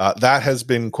 That has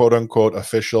been quote unquote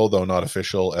official, though not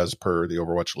official as per the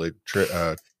Overwatch League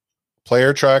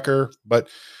player tracker. But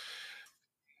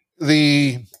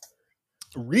the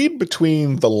read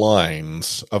between the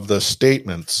lines of the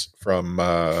statements from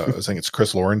I think it's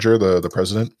Chris Loringer, the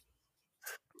president,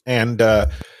 and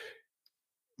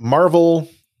Marvel,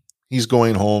 he's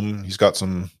going home. He's got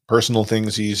some personal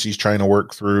things he's trying to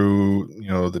work through.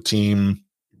 The team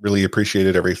really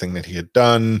appreciated everything that he had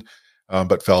done,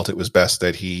 but felt it was best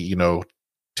that he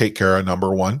take care of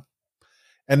number one.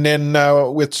 And then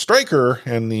with Stryker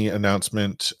and the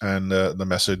announcement and the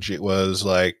message, it was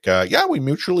like, yeah, we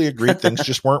mutually agreed things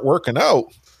just weren't working out.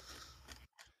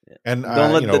 And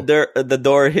don't let the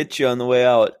door hit you on the way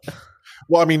out.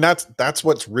 Well, I mean, that's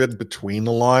what's read between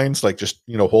the lines. Like, just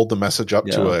hold the message up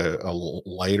to a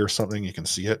light or something, you can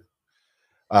see it.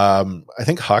 I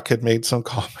think Huck had made some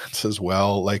comments as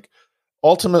well. Like,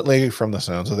 ultimately, from the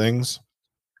sounds of things,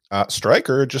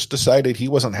 Stryker just decided he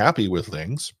wasn't happy with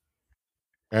things.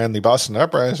 And the Boston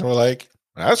Uprising were like,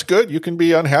 that's good. You can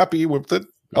be unhappy with it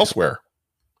elsewhere.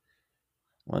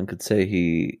 One could say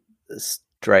he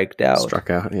struck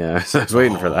out. Yeah. I was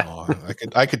waiting for that.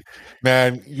 I could,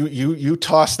 man, you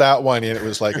tossed that one in. It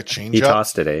was like a change. He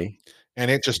tossed it, and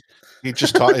it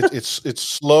it's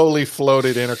slowly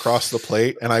floated in across the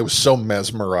plate. And I was so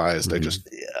mesmerized.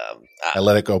 Mm-hmm. I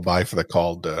let it go by for the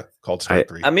called strike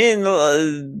three. I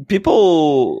mean,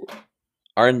 people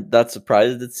aren't that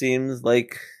surprised. It seems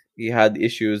like he had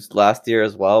issues last year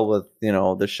as well with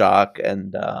the shock,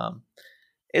 and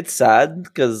it's sad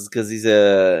because he's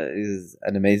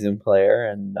an amazing player,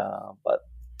 and but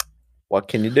what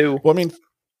can you do? Well, I mean,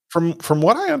 from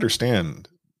what I understand,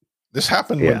 this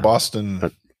happened when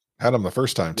Boston had him the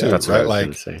first time too. That's right? What I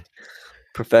was gonna say.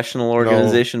 Professional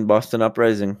organization, Boston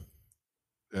Uprising.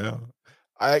 Yeah,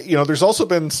 there's also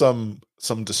been some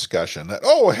discussion that,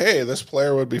 hey, this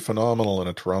player would be phenomenal in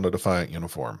a Toronto Defiant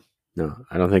uniform. No,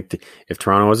 I don't think if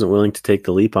Toronto wasn't willing to take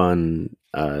the leap on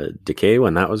Decay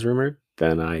when that was rumored,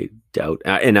 then I doubt.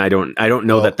 And I don't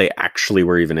know that they actually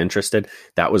were even interested.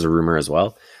 That was a rumor as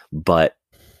well, but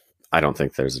I don't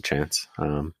think there's a chance.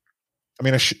 I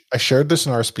mean, I shared this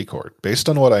in RSP Court. Based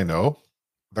on what I know,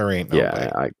 there ain't no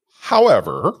way.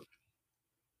 However,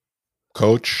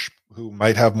 coach who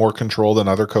might have more control than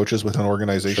other coaches within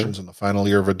organizations in the final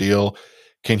year of a deal,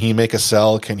 can he make a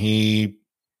sell? Can he,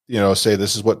 say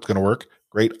this is what's going to work?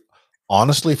 Great.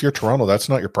 Honestly, if you're Toronto, that's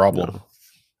not your problem. No.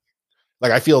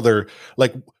 Like, I feel they're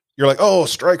like, you're like, oh,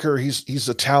 Stryker, he's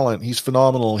a talent. He's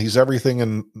phenomenal. He's everything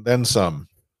and then some.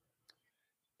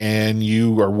 And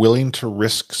you are willing to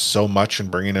risk so much in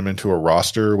bringing him into a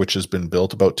roster, which has been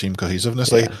built about team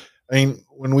cohesiveness. Like, I mean,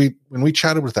 when we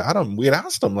chatted with Adam, we had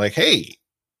asked him like, hey,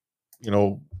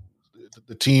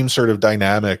 the team sort of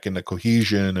dynamic and the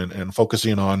cohesion and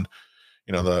focusing on,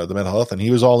 the mental health. And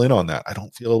he was all in on that. I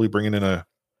don't feel we bringing in a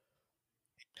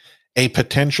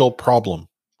potential problem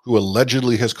who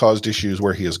allegedly has caused issues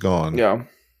where he has gone. Yeah.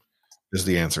 Is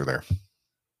the answer there.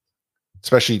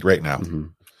 Especially right now. Mm-hmm.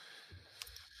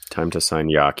 Time to sign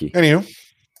Yaki. Anywho.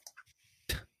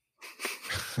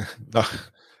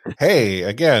 Hey,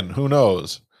 again, who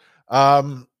knows?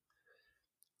 As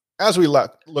we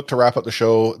look to wrap up the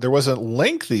show, there was a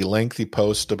lengthy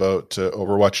post about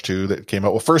Overwatch 2 that came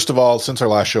out. Well, first of all, since our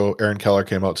last show, Aaron Keller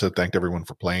came out to thank everyone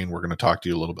for playing. We're going to talk to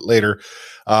you a little bit later.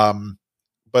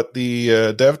 But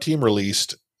the dev team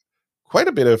released quite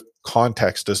a bit of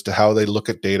context as to how they look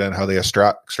at data and how they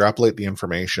extrapolate the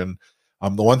information.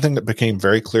 The one thing that became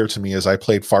very clear to me is I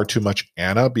played far too much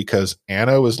Ana, because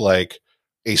Ana was like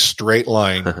a straight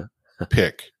line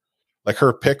pick. Like,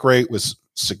 her pick rate was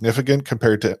significant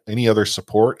compared to any other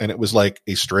support, and it was like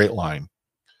a straight line.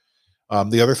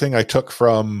 The other thing I took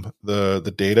from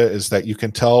the data is that you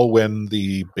can tell when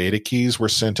the beta keys were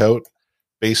sent out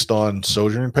based on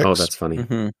Sojourn picks. Oh, that's funny.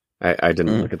 Mm-hmm. I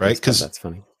didn't look at this, because that's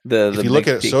funny. If you look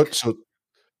at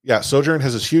it, Sojourn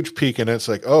has this huge peak, and it's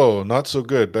like, oh, not so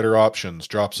good, better options,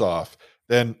 drops off.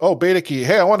 Then, oh, beta key,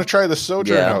 hey, I want to try the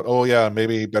Sojourn out. Oh, yeah,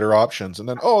 maybe better options. And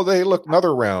then, oh, they look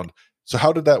another round. So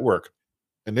how did that work?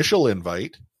 Initial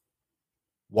invite,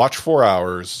 watch 4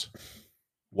 hours,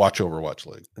 watch Overwatch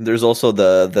League. And there's also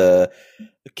the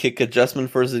kick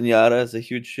adjustment for Zenyatta as a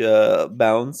huge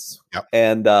bounce. Yep.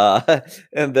 And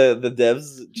the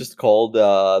devs just called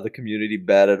the community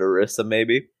bad at Orisa,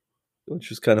 maybe, which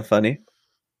was kind of funny.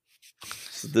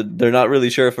 So they're not really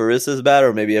sure if Orisa is bad,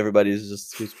 or maybe everybody's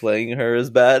just who's playing her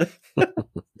is bad.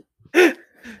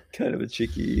 Kind of a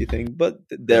cheeky thing, but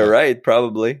they're right,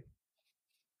 probably.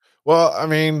 Well, I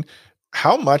mean,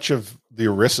 how much of the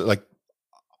Orisa, like,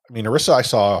 I mean, Orisa I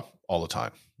saw all the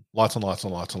time. Lots and lots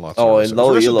and lots and lots. Oh, of and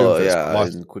Low Elo,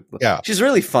 yeah. She's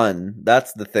really fun.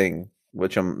 That's the thing,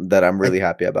 I'm really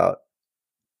happy about.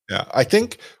 Yeah, I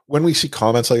think when we see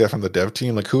comments like that from the dev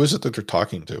team, like who is it that they're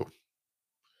talking to,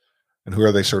 and who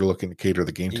are they sort of looking to cater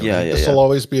the game to? This will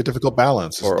always be a difficult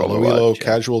balance. Is it the low elo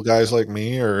casual guys like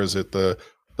me, or is it the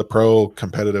pro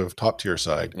competitive top tier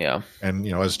side? Yeah, and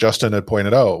as Justin had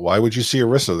pointed out, why would you see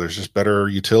Orisa? There's just better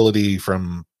utility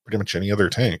from pretty much any other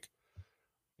tank.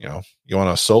 You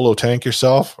want to solo tank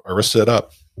yourself, Orisa it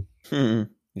up.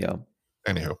 Yeah.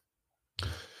 Anywho.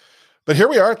 But here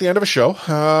we are at the end of a show.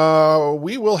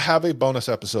 We will have a bonus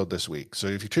episode this week. So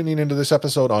if you're tuning into this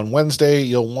episode on Wednesday,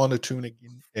 you'll want to tune in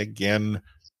again,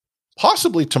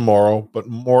 possibly tomorrow, but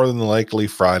more than likely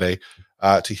Friday,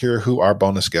 to hear who our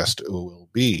bonus guest will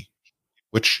be,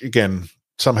 which, again,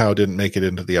 somehow didn't make it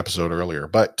into the episode earlier.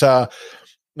 But,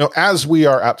 as we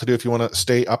are apt to do, if you want to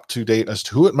stay up to date as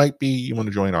to who it might be, you want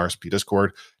to join RSP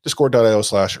Discord,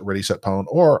 discord.io/ReadySetPwn,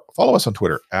 or follow us on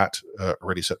Twitter at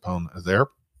ReadySetPwn there.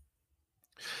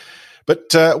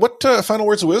 But what final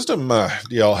words of wisdom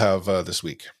do y'all have this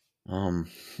week?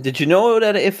 Did you know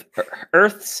that if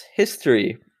Earth's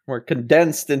history were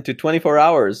condensed into 24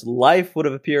 hours, life would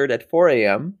have appeared at 4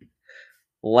 a.m.,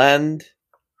 land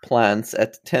plants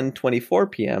at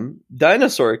 10:24 p.m.,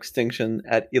 dinosaur extinction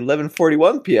at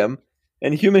 11:41 p.m.,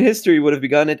 and human history would have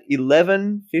begun at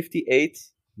 11:58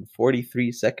 and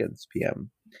 43 seconds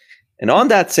p.m. And on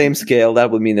that same scale, that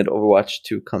would mean that Overwatch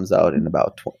 2 comes out in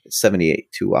about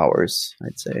 2 hours,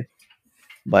 I'd say,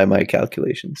 by my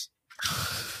calculations.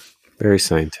 Very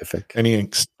scientific. Any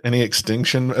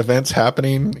extinction events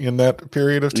happening in that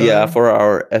period of time? Yeah, for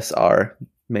our SR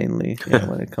mainly,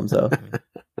 when it comes out.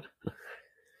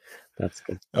 That's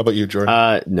good. How about you,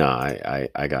 Jordan? No,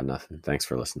 I got nothing. Thanks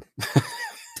for listening.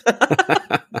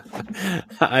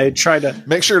 I try to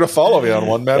make sure to follow me on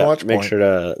One Man Watch Point. Make sure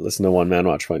to listen to One Man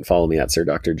Watch Point. Follow me at Sir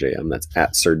Dr. JM. That's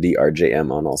at Sir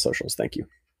DRJM on all socials. Thank you.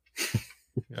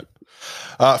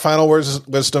 Final words of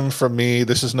wisdom from me.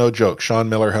 This is no joke. Sean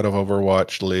Miller, head of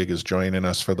Overwatch League, is joining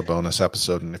us for the bonus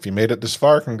episode. And if you made it this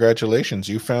far, congratulations.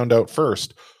 You found out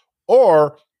first.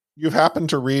 Or you've happened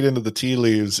to read into the tea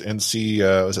leaves and see,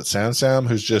 was it Sam,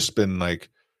 who's just been like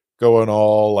going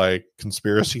all like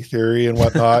conspiracy theory and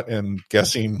whatnot and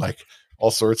guessing like all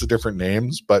sorts of different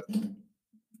names, but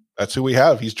that's who we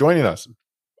have. He's joining us.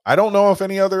 I don't know if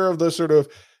any other of the sort of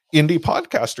indie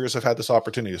podcasters have had this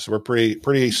opportunity, so we're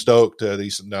pretty stoked that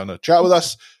he's down to chat with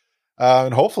us,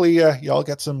 and hopefully y'all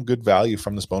get some good value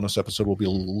from this bonus episode. We'll be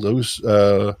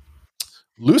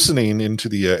loosening into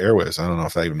the airways. I don't know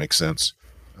if that even makes sense.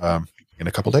 In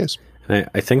a couple days.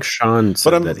 I think Sean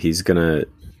said that he's going to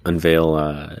unveil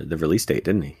the release date,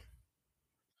 didn't he?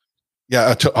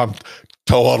 Yeah, I'm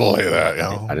totally that.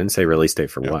 I didn't say release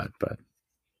date for what, but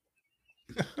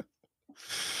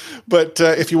but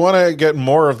if you want to get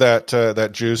more of that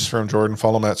juice from Jordan,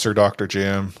 follow him at Sir Dr.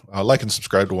 JM. Like and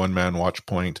subscribe to One Man Watch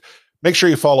Point. Make sure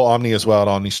you follow Omni as well at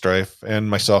Omni Strife, and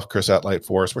myself, Chris at Light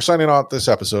Force. We're signing off this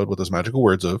episode with those magical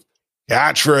words of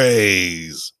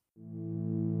catchphrase.